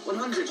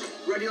 100.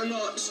 Ready or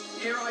not,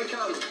 here I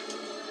come.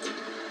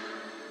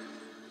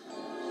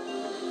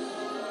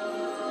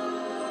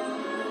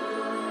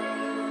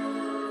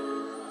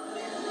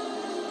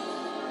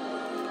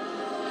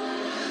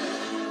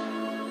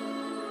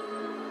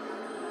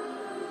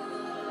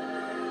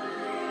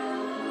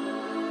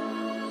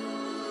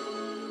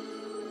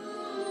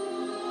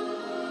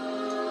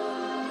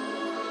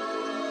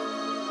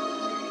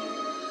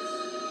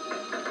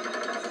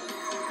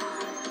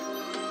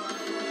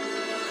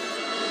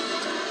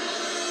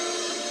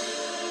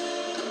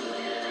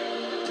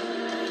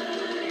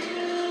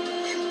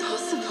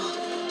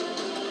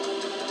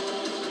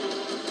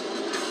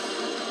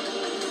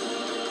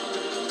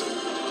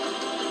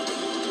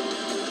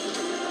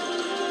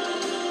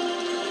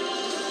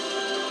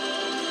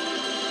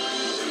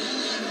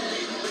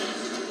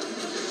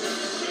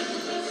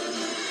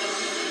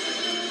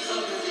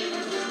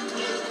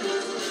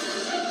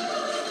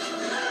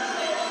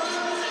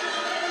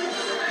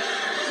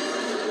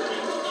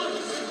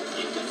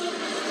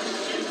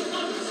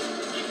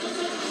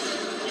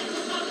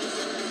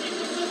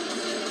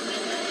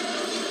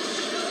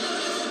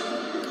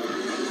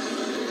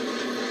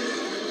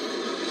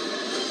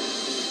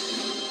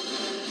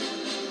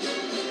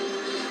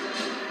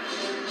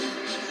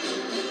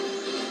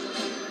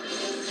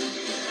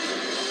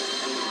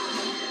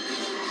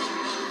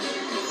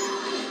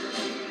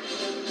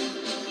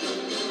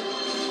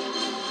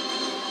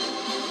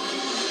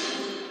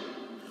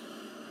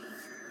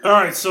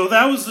 Alright, so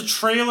that was the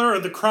trailer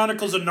of the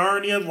Chronicles of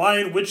Narnia,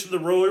 Lion, Witch, and the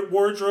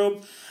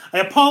Wardrobe. I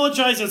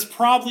apologize, it's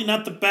probably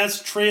not the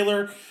best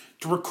trailer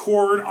to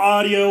record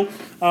audio,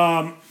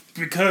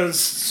 because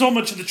so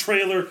much of the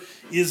trailer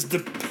is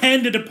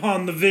dependent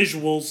upon the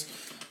visuals,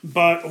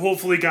 but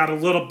hopefully got a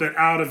little bit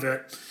out of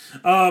it.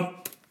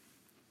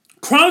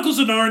 Chronicles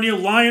of Narnia,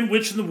 Lion,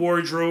 Witch, and the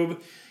Wardrobe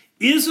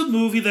is a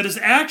movie that is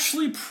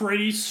actually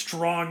pretty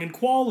strong in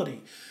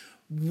quality.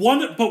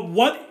 But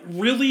what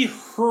really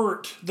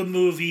hurt the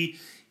movie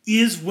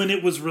is when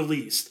it was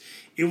released.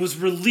 It was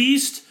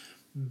released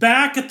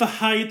back at the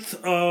height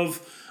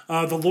of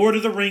the Lord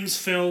of the Rings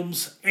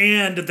films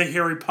and the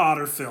Harry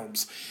Potter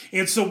films.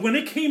 And so when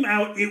it came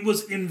out, it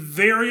was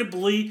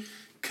invariably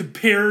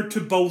compared to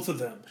both of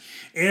them.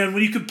 And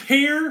when you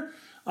compare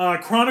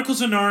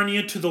Chronicles of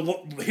Narnia to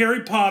the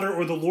Harry Potter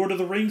or the Lord of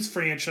the Rings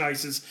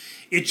franchises,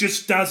 it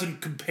just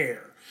doesn't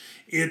compare.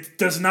 It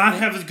does not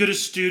have as good as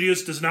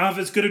studios, does not have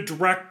as good as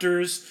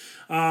directors.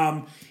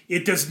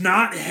 It does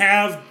not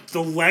have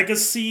the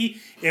legacy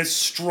as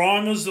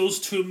strong as those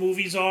two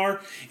movies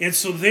are. And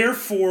so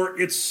therefore,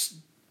 it's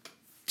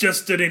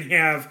just didn't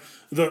have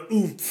the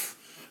oomph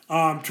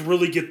to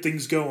really get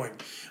things going.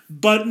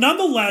 But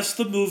nonetheless,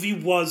 the movie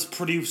was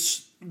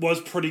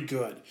pretty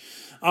good.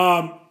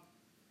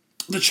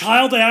 The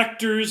child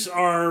actors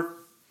are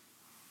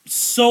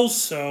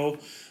so-so,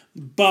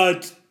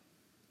 but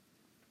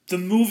the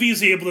movie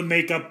is able to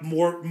make up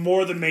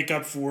more than make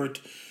up for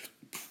it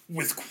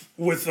with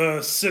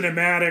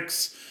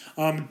cinematics.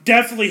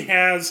 Definitely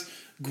has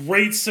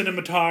great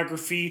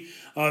cinematography,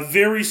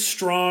 very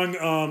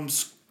strong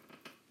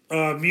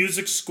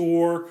music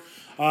score.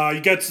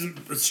 You got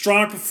a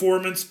strong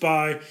performance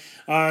by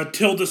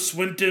Tilda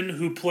Swinton,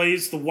 who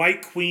plays the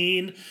White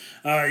Queen.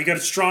 You got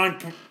a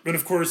strong, and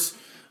of course,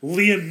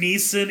 Liam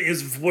Neeson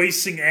is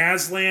voicing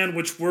Aslan,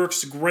 which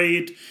works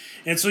great.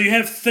 And so you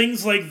have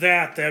things like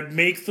that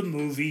make the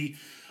movie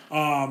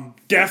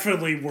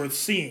definitely worth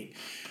seeing.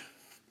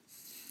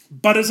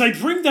 But as I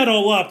bring that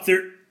all up,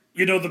 the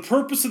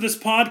purpose of this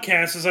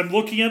podcast is I'm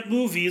looking at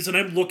movies and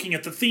I'm looking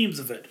at the themes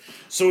of it.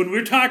 So when we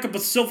were talking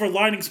about Silver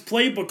Linings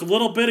Playbook a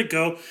little bit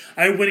ago,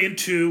 I went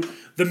into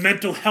the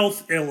mental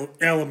health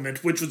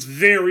element, which was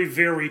very,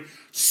 very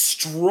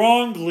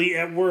strongly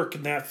at work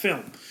in that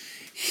film.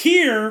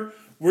 Here,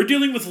 we're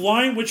dealing with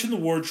Lion, Witch, and the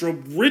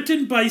Wardrobe,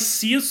 written by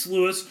C.S.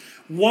 Lewis,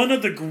 one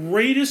of the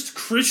greatest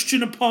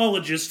Christian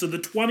apologists of the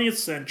 20th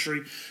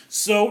century.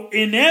 So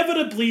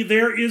inevitably,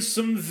 there is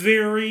some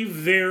very,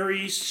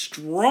 very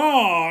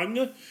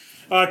strong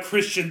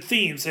Christian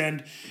themes.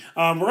 And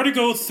we're going to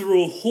go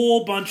through a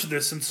whole bunch of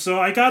this. And so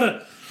I'm going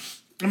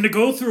to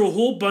go through a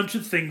whole bunch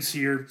of things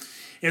here.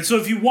 And so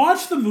if you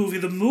watch the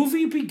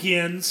movie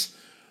begins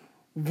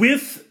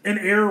with an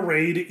air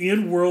raid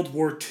in World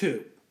War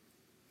II.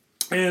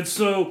 And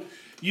so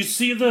you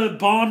see the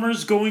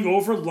bombers going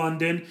over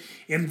London,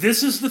 and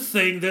this is the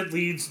thing that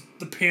leads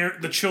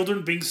the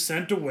children being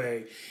sent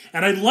away.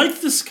 And I like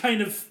this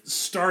kind of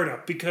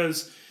startup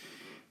because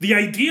the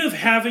idea of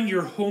having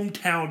your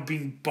hometown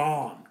being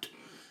bombed,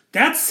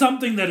 that's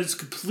something that is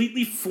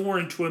completely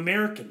foreign to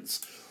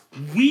Americans.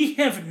 We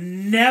have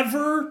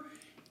never,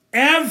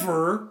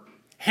 ever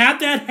had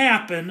that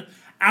happen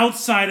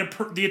outside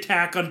of the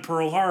attack on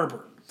Pearl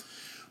Harbor.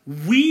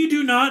 We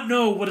do not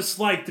know what it's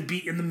like to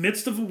be in the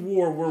midst of a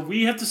war where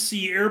we have to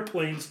see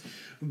airplanes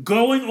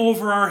going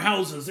over our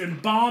houses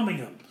and bombing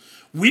them.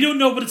 We don't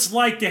know what it's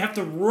like to have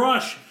to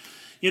rush,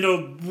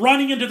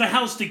 running into the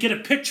house to get a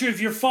picture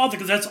of your father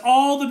because that's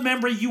all the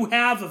memory you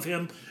have of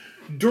him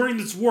during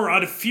this war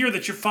out of fear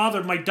that your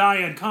father might die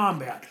in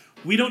combat.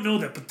 We don't know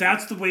that, but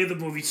that's the way the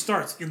movie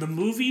starts. In the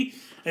movie,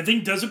 I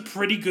think does a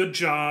pretty good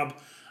job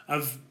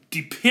of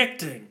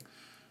depicting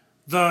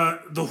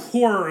the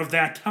horror of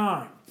that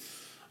time.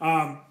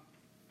 Now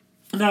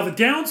the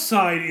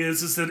downside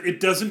is that it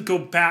doesn't go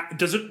back, it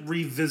doesn't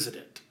revisit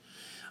it.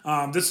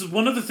 This is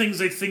one of the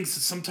things I think that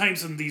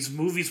sometimes in these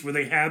movies where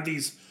they have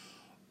these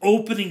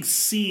opening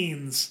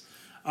scenes,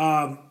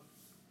 given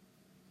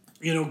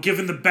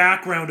the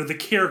background of the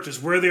characters,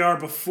 where they are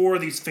before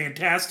these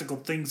fantastical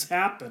things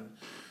happen,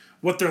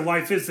 what their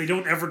life is, they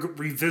don't ever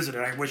revisit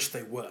it. I wish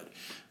they would.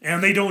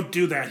 And they don't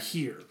do that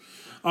here.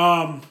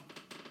 And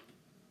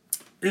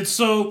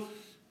so,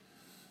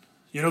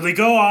 they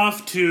go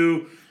off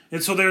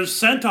and so they're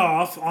sent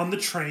off on the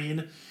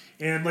train,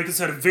 and like I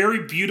said, a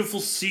very beautiful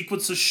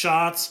sequence of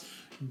shots,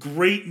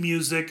 great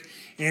music,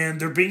 and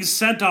they're being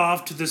sent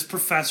off to this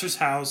professor's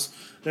house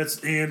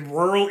that's in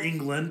rural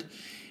England,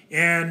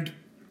 and,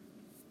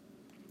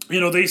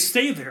 they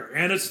stay there,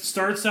 and it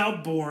starts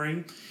out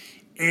boring,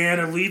 and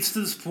it leads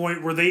to this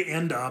point where they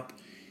end up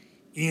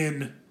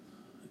in,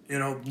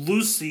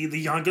 Lucy, the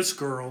youngest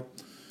girl,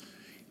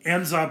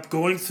 ends up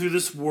going through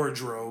this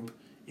wardrobe,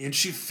 and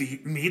she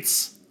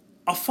meets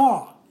a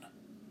fawn.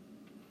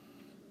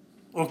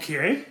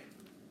 Okay.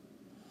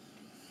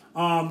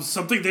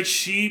 Something that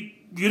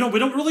we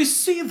don't really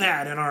see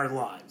that in our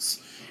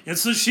lives. And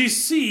so she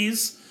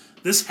sees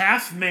this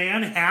half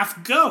man,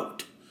 half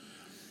goat.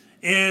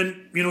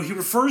 And, he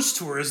refers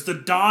to her as the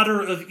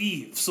daughter of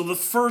Eve. So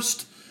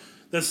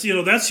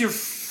that's your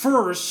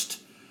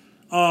first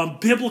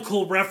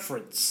biblical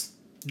reference.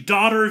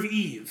 Daughter of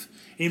Eve.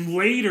 And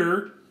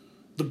later,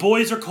 the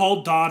boys are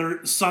called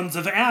sons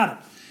of Adam.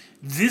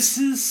 This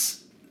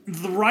is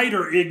the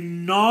writer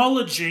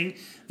acknowledging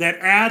that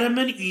Adam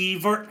and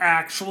Eve are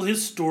actual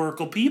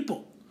historical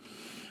people.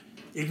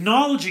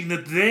 Acknowledging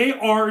that they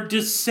are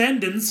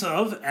descendants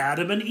of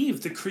Adam and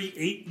Eve to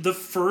create the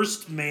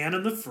first man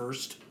and the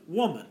first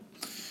woman.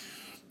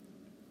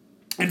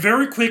 And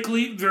very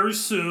quickly, very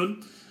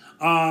soon,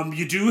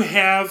 you do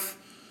have...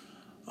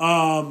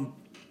 and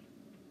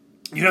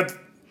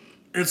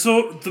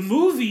so the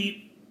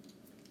movie...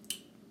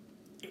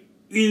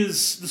 the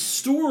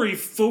story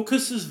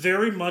focuses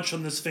very much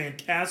on this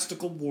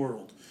fantastical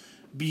world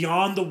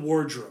beyond the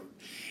wardrobe.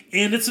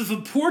 And it's of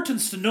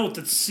importance to note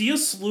that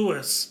C.S.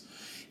 Lewis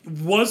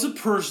was a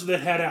person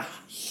that had a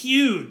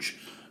huge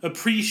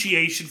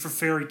appreciation for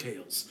fairy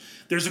tales.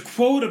 There's a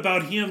quote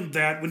about him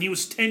that when he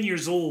was 10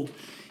 years old,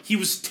 he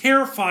was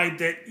terrified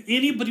that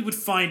anybody would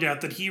find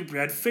out that he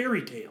read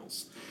fairy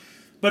tales.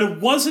 But it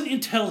wasn't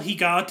until he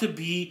got to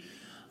be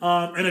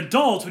an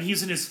adult, when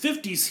he's in his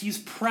 50s, he's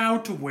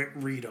proud to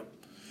read them.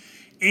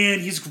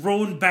 And he's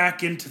grown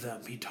back into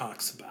them, he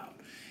talks about.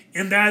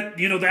 And that,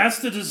 that's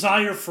the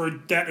desire for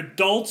that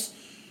adults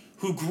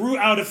who grew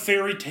out of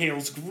fairy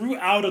tales, grew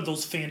out of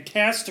those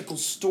fantastical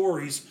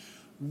stories,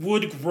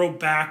 would grow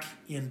back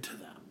into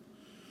them.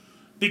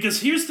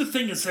 Because here's the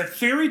thing, is that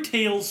fairy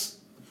tales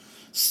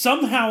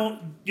somehow,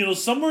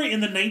 somewhere in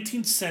the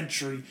 19th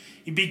century,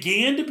 it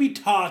began to be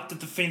taught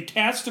that the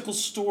fantastical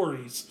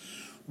stories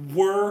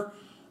were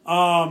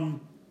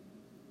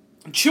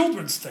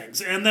children's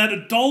things, and that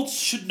adults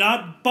should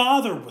not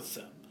bother with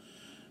them.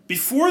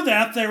 Before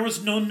that, there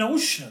was no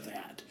notion of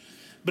that.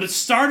 But it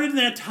started in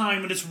that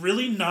time, and it's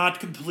really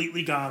not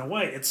completely gone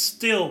away. It's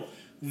still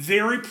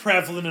very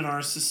prevalent in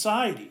our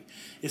society,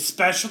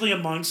 especially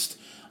amongst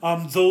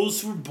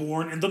those who were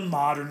born in the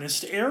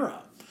modernist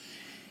era.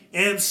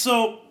 And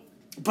so,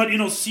 but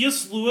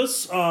C.S.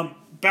 Lewis,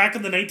 back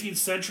in the 19th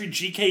century,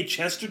 G.K.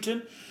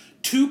 Chesterton,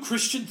 two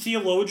Christian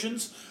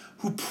theologians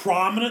who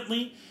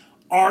prominently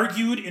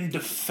argued and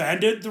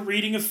defended the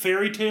reading of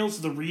fairy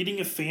tales, the reading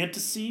of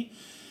fantasy,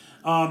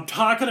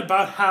 talking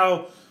about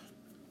how,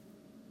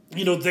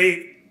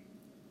 they,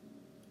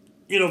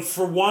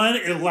 for one,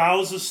 it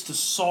allows us to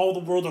solve the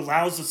world,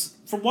 allows us,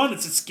 for one,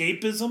 it's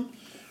escapism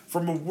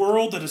from a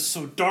world that is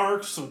so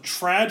dark, so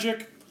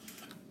tragic,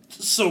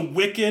 so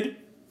wicked.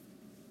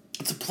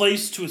 It's a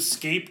place to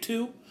escape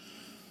to.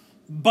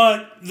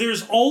 But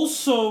there's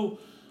also,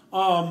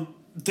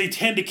 they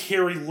tend to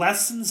carry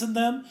lessons in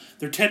them.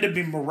 There tend to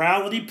be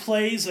morality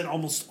plays in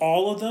almost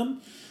all of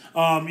them.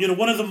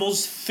 One of the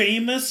most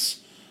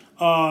famous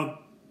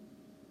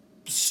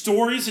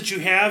stories that you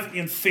have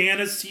in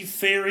fantasy,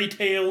 fairy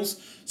tales,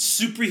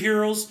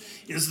 superheroes,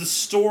 is the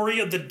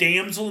story of the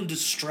damsel in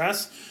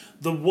distress,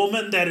 the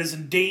woman that is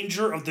in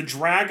danger of the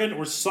dragon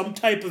or some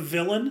type of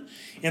villain,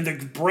 and the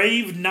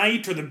brave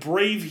knight or the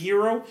brave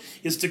hero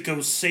is to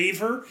go save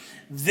her.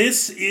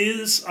 This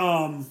is,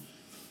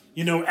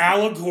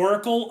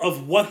 allegorical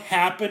of what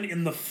happened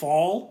in the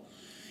fall.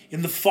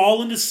 In the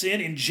fall into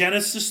sin, in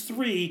Genesis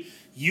 3,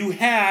 you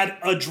had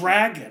a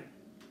dragon,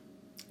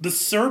 the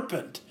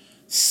serpent,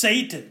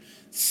 Satan,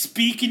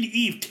 speaking to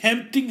Eve,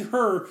 tempting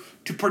her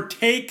to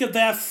partake of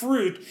that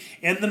fruit,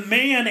 and the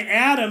man,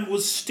 Adam,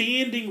 was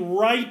standing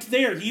right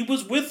there. He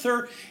was with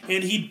her,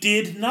 and he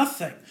did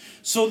nothing.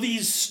 So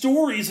these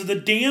stories of the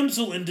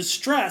damsel in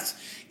distress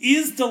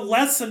is the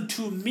lesson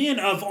to men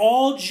of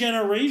all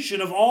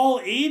generation, of all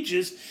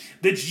ages,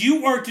 that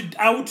you are to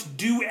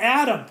outdo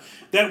Adam.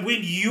 That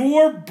when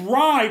your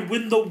bride,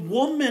 when the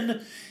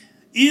woman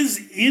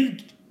is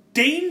in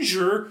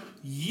danger,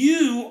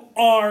 you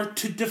are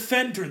to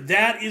defend her.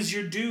 That is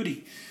your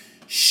duty.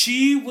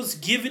 She was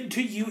given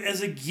to you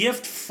as a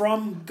gift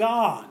from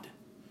God.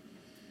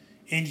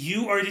 And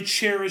you are to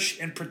cherish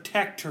and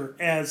protect her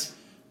as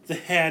the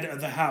head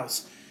of the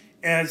house,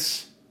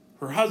 as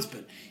her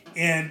husband.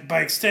 And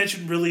by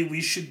extension, really,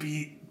 we should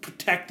be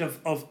protective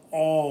of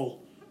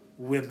all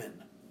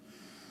women.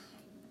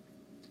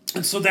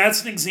 And so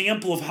that's an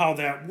example of how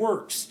that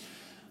works.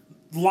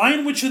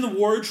 Lion, Witch, and the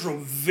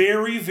Wardrobe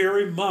very,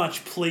 very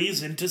much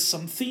plays into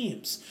some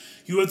themes.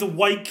 You have the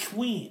White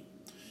Queen.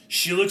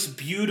 She looks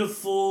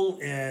beautiful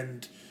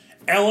and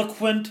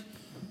eloquent.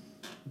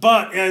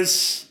 But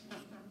as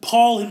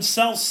Paul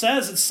himself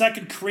says in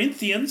 2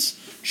 Corinthians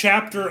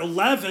chapter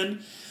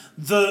 11,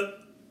 the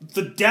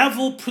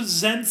devil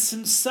presents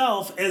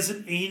himself as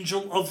an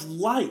angel of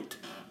light.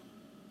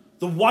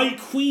 The White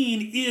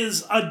Queen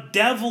is a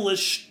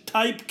devilish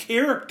type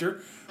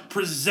character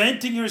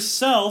presenting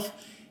herself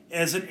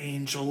as an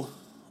angel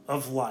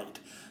of light.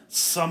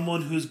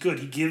 Someone who's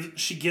good.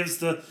 She gives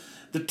the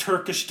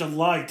Turkish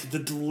delight, the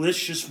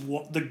delicious,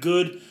 the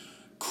good,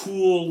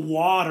 cool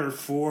water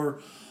for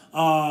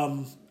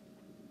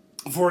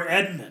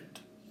Edmund.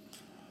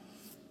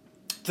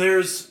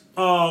 There's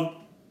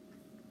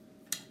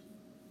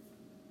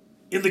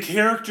in the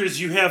characters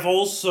you have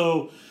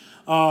also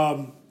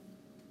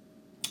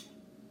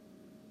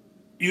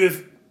you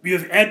have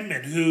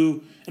Edmund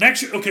who, and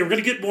actually, okay, we're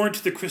going to get more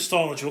into the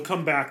Christology. We'll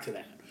come back to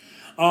that.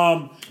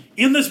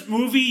 In this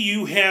movie,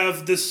 you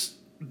have there's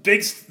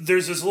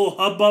this little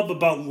hubbub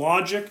about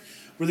logic,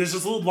 where there's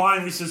this little line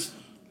where he says,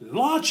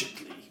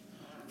 logically,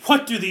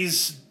 what do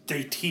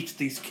they teach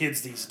these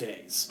kids these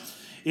days?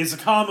 It's a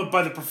comment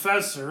by the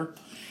professor,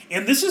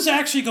 and this is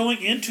actually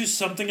going into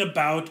something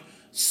about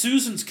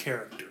Susan's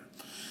character.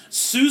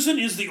 Susan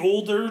is the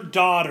older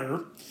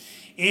daughter,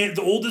 and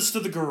the oldest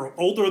of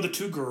the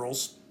two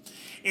girls,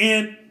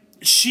 and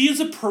she is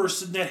a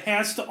person that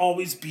has to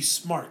always be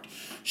smart.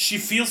 She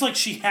feels like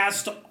she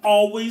has to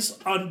always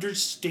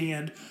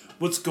understand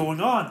what's going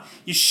on.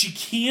 If she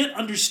can't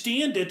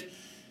understand it,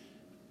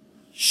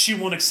 she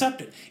won't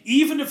accept it.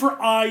 Even if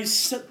her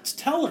eyes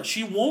tell her,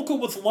 she won't go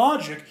with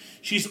logic.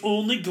 She's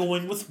only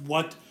going with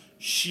what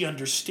she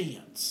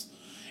understands.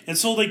 And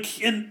so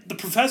and the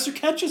professor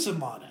catches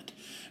him on it.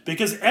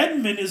 Because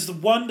Edmund is the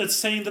one that's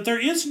saying that there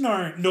is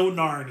no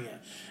Narnia.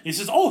 He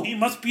says, oh, he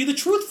must be the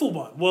truthful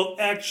one. Well,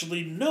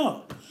 actually,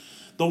 no.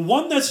 The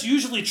one that's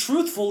usually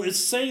truthful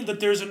is saying that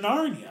there's a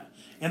Narnia.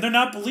 And they're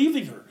not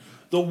believing her.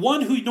 The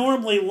one who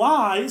normally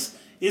lies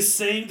is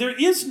saying there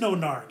is no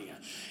Narnia.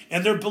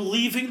 And they're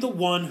believing the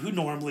one who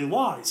normally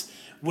lies,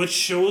 which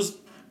shows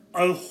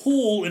a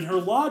hole in her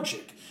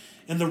logic.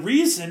 And the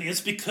reason is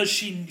because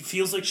she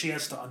feels like she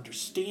has to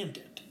understand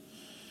it.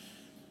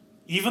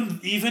 Even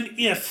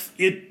if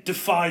it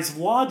defies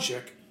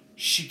logic,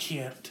 she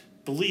can't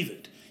believe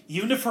it.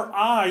 Even if her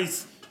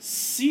eyes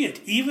see it,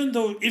 even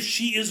though if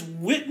she is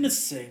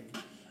witnessing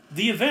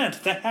the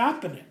event, the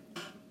happening.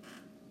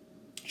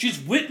 She's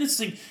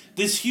witnessing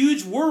this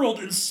huge world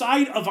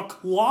inside of a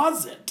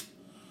closet.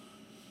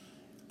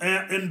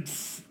 And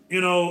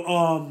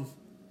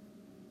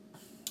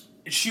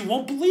she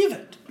won't believe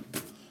it.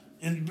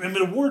 In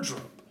a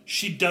wardrobe.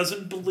 She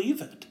doesn't believe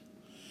it.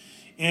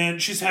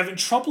 And she's having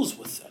troubles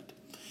with it.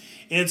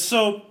 And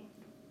so,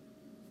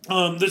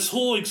 this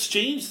whole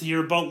exchange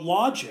here about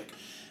logic,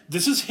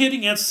 this is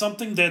hitting at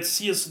something that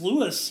C.S.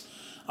 Lewis,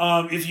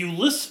 if you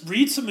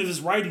read some of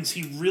his writings,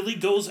 he really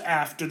goes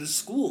after the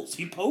schools.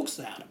 He pokes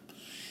at them.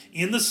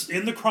 In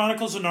the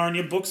Chronicles of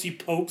Narnia books, he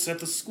pokes at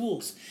the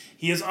schools.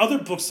 He has other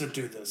books that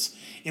do this.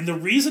 And the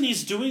reason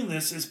he's doing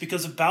this is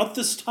because about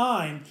this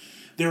time,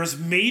 there was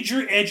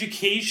major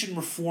education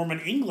reform in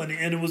England,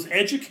 and it was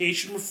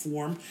education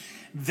reform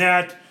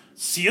that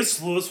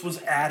C.S. Lewis was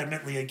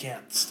adamantly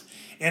against.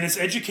 And it's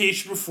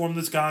education reform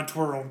that's gone to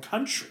our own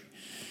country.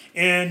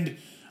 And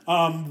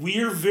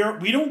we're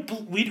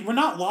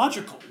not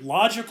logical.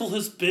 Logic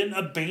has been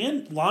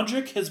abandoned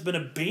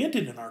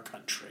in our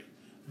country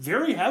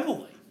very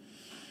heavily.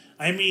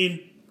 I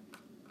mean,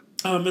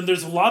 and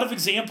there's a lot of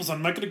examples.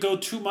 I'm not going to go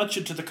too much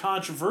into the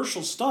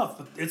controversial stuff,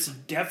 but it's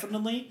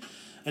definitely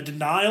a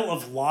denial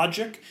of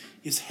logic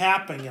is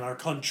happening in our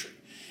country.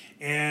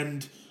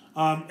 And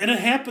it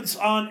happens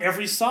on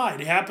every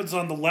side. It happens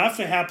on the left,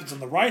 it happens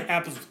on the right, it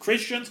happens with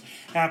Christians,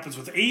 it happens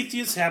with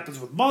atheists, it happens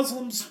with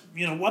Muslims,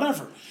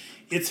 whatever.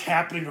 It's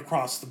happening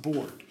across the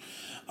board.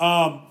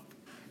 And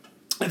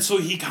so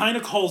he kind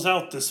of calls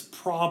out this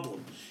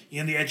problem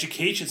in the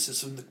education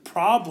system. The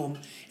problem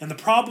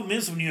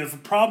is when you have a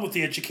problem with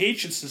the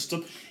education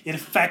system, it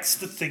affects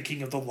the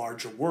thinking of the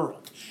larger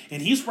world.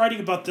 And he's writing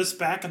about this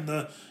back in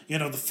the the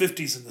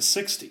 50s and the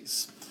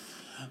 60s.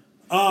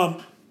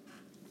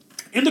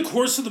 In the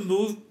course of the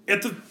movie,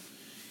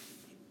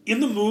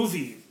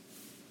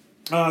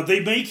 they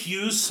make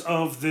use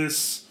of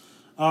this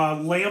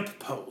lamp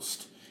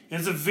post, and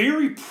it's a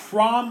very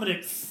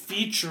prominent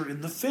feature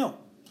in the film.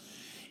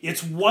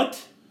 It's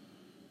what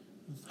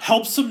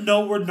helps them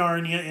know where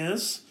Narnia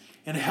is,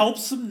 and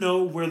helps them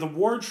know where the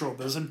wardrobe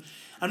is. And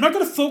I'm not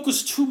going to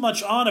focus too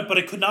much on it, but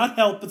I could not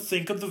help but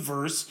think of the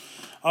verse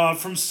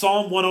from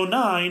Psalm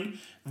 109,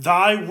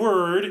 "Thy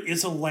word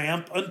is a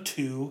lamp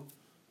unto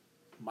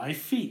my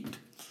feet."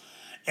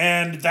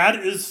 And that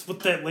is what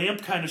that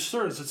lamp kind of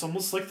serves. It's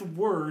almost like the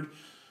word,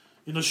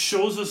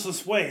 shows us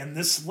this way. And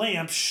this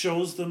lamp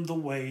shows them the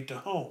way to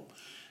home.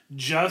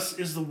 Just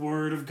as the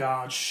word of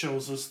God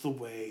shows us the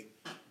way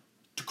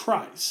to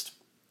Christ.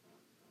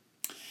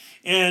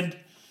 And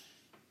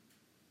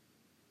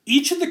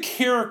each of the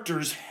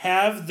characters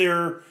have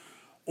their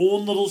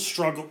own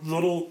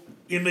little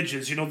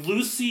images.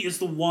 Lucy is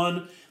the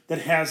one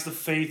that has the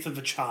faith of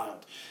a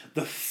child.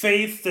 The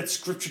faith that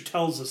Scripture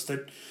tells us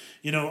that,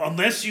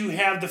 unless you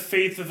have the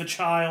faith of a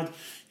child,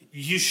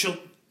 you shall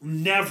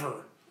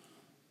never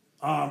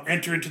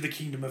enter into the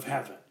kingdom of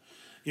heaven.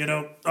 You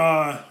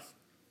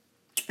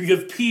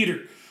have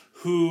Peter,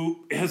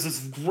 who has this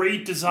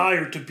great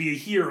desire to be a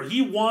hero.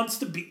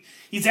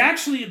 He's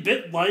actually a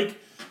bit like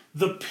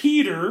the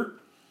Peter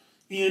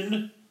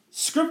in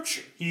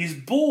Scripture. He's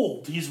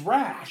bold, he's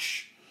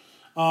rash.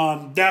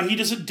 Now, he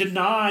doesn't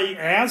deny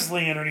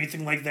Aslan or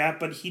anything like that,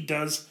 but he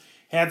does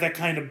have that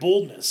kind of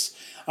boldness.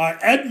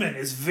 Edmund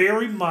is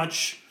very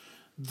much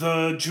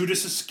the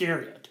Judas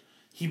Iscariot.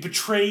 He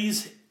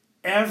betrays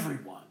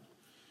everyone.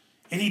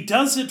 And he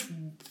does it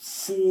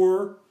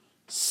for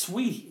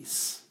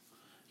sweeties.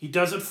 He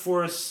does it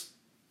for a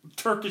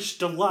Turkish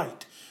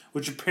delight,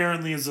 which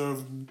apparently is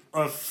a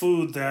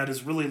food that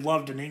is really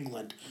loved in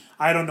England.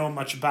 I don't know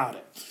much about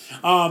it.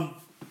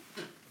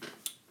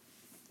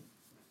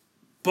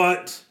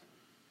 But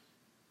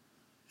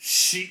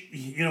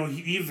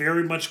he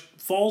very much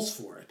falls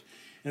for it.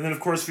 And then,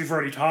 of course, we've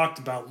already talked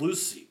about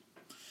Lucy.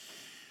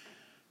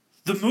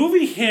 The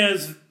movie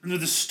has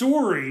the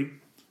story,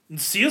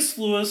 and C.S.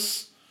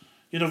 Lewis,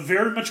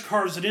 very much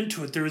carves it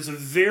into it. There is a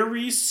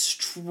very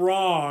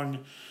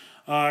strong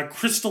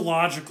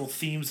Christological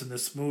themes in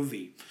this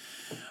movie.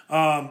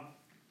 I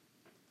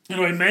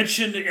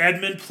mentioned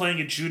Edmund playing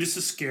a Judas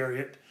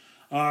Iscariot,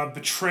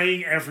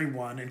 betraying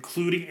everyone,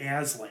 including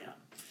Aslan.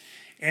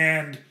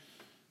 And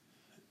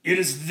it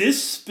is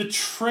this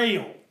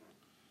betrayal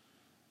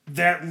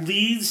that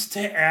leads to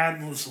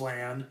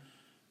Aslan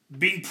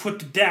being put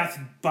to death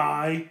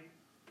by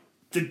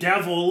the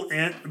devil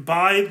and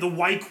by the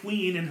White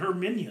Queen and her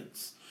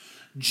minions.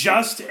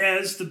 Just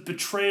as the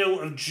betrayal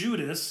of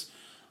Judas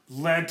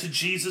led to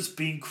Jesus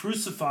being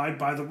crucified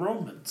by the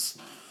Romans.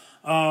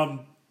 But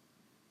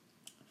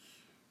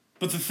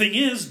the thing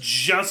is,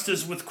 just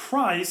as with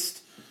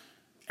Christ,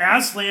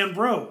 Aslan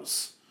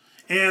rose.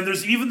 And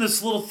there's even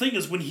this little thing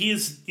is when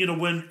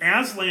when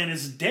Aslan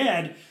is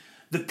dead,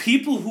 the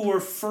people who are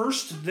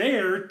first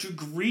there to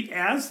greet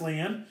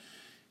Aslan,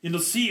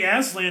 see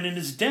Aslan in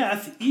his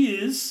death,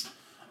 is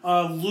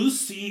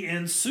Lucy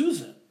and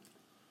Susan.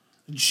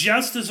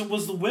 Just as it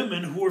was the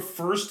women who were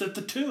first at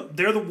the tomb.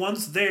 They're the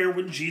ones there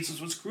when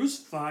Jesus was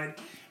crucified,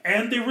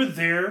 and they were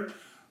there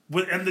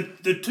in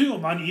the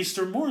tomb on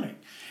Easter morning.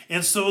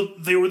 And so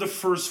they were the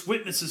first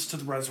witnesses to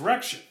the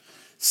resurrection.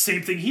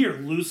 Same thing here.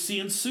 Lucy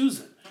and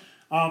Susan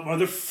are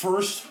the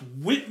first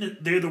witness.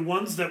 They're the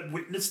ones that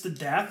witnessed the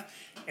death,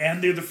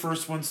 and they're the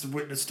first ones to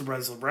witness the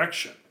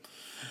resurrection.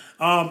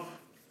 And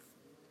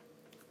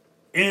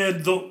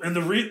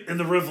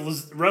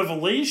the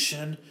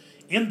revelation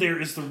in there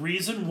is the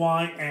reason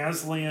why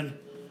Aslan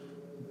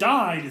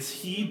died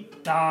is he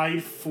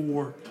died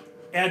for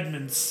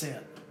Edmund's sin.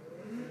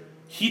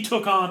 He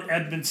took on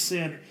Edmund's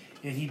sin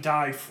and he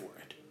died for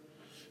it.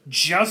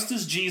 Just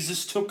as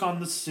Jesus took on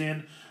the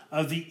sin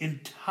of the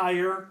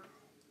entire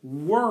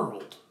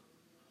world,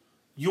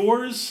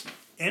 yours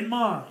and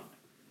mine.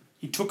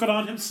 He took it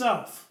on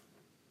himself.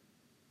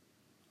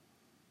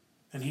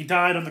 And he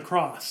died on the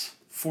cross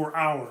for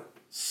our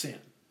sin.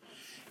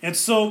 And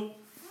so,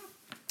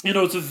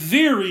 it's a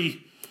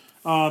very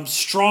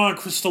strong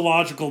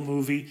Christological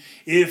movie.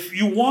 If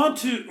you want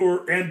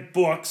to, and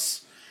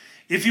books,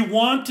 if you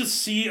want to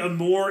see a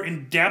more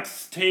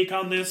in-depth take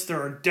on this,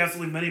 there are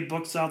definitely many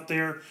books out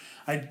there.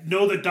 I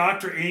know that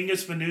Dr.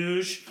 Angus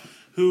Manouge,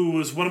 who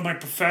was one of my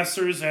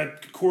professors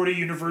at Concordia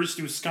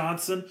University,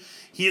 Wisconsin,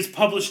 he has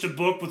published a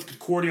book with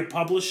Concordia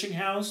Publishing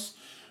House,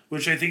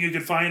 which I think you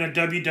can find at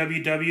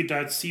www.cph.org.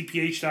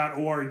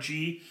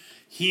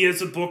 He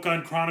has a book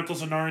on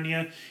Chronicles of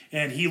Narnia,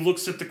 and he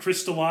looks at the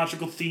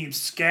Christological themes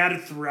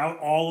scattered throughout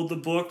all of the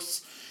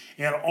books,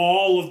 and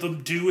all of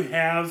them do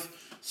have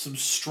some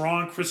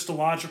strong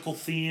Christological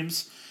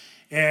themes.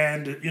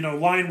 And,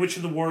 Lion, Witch,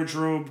 and the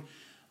Wardrobe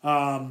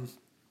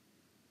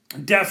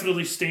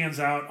definitely stands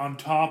out on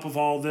top of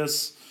all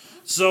this.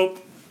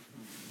 So,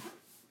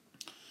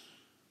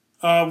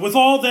 with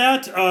all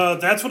that,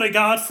 that's what I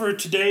got for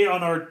today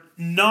on our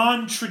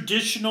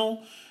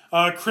non-traditional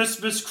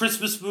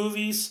Christmas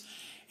movies.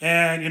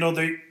 And,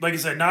 they, like I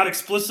said, not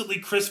explicitly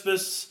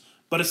Christmas,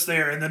 but it's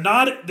there. And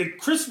the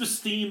Christmas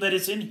theme that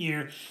is in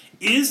here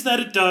is that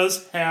it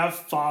does have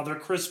Father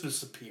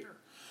Christmas appear.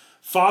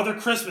 Father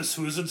Christmas,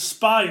 who is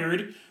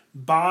inspired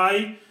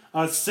by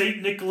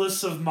St.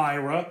 Nicholas of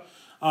Myra,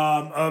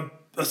 a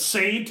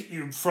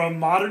saint from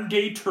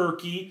modern-day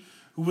Turkey,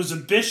 who was a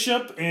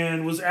bishop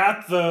and was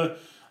at the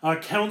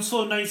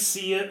Council of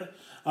Nicaea.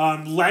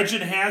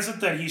 Legend has it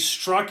that he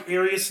struck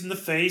Arius in the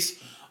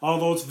face,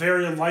 although it's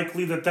very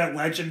unlikely that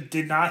legend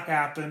did not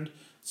happen.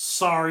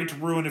 Sorry to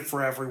ruin it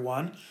for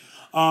everyone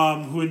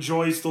who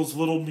enjoys those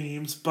little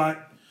memes.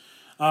 But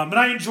and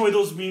I enjoy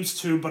those memes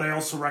too, but I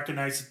also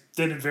recognize it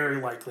didn't very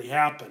likely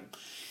happen.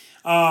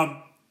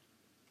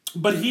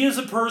 But he is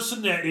a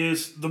person that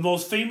is, the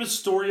most famous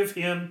story of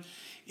him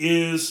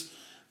is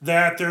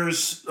that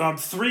there's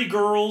 3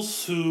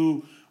 girls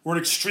who were an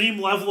extreme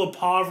level of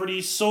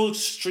poverty. So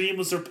extreme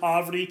was their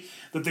poverty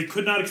that they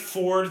could not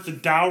afford the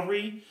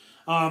dowry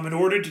in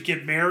order to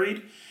get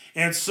married.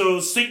 And so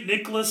St.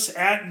 Nicholas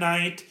at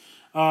night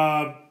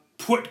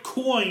put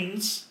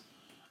coins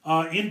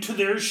into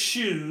their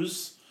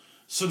shoes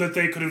so that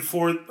they could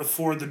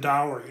afford the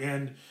dowry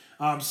and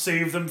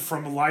save them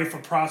from a life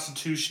of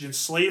prostitution and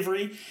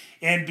slavery.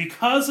 And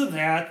because of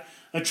that,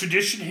 a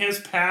tradition has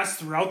passed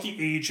throughout the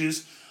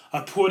ages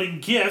of putting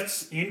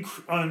gifts in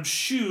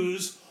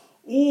shoes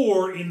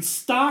or in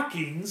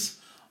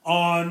stockings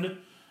on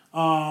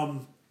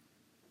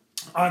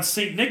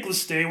St.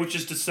 Nicholas Day, which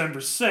is December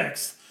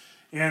 6th.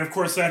 And, of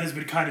course, that has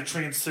been kind of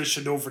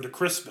transitioned over to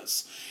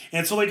Christmas.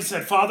 And so, like I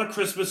said, Father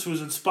Christmas, who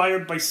was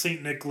inspired by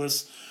St.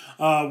 Nicholas,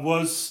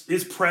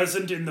 is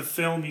present in the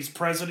film. He's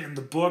present in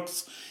the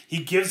books. He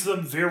gives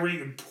them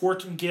very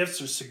important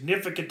gifts or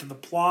significant to the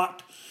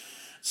plot.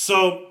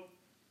 So,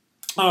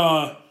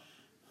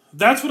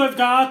 that's what I've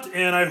got,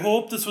 and I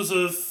hope this was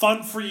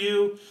fun for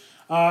you.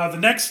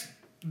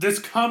 This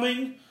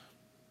coming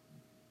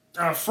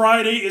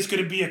Friday is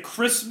going to be a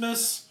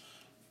Christmas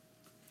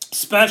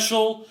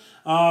special.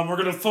 We're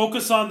going to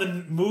focus on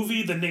the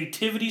movie, The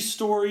Nativity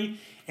Story,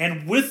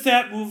 and with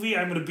that movie,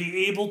 I'm going to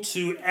be able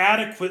to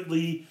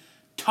adequately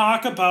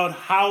talk about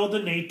how the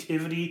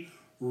Nativity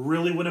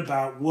really went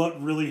about,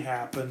 what really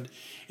happened.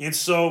 And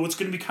so it's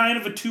going to be kind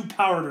of a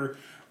two-parter.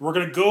 We're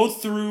going to go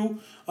through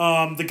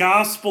the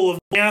Gospel of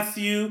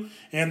Matthew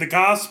and the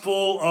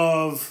Gospel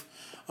of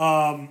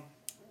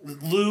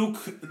Luke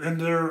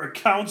and their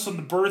accounts on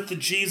the birth of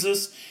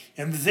Jesus.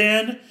 And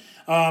then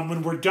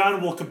when we're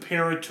done, we'll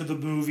compare it to the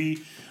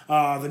movie,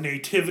 the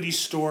Nativity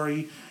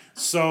story.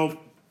 So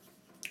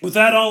with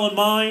that all in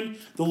mind,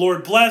 the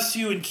Lord bless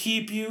you and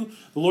keep you.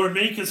 The Lord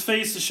make his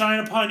face to shine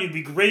upon you,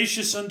 be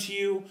gracious unto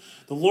you.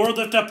 The Lord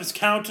lift up his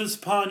countenance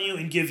upon you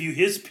and give you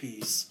his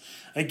peace.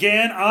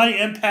 Again, I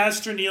am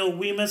Pastor Neil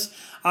Wemus.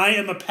 I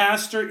am a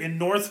pastor in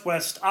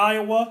Northwest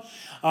Iowa.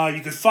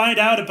 You can find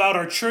out about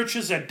our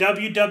churches at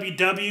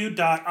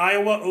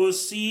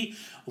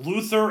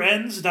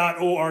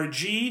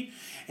www.iowaoclutherans.org.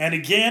 And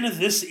again,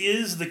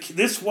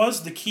 this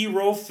was the Key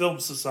Row Film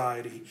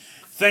Society.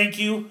 Thank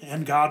you,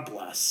 and God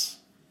bless.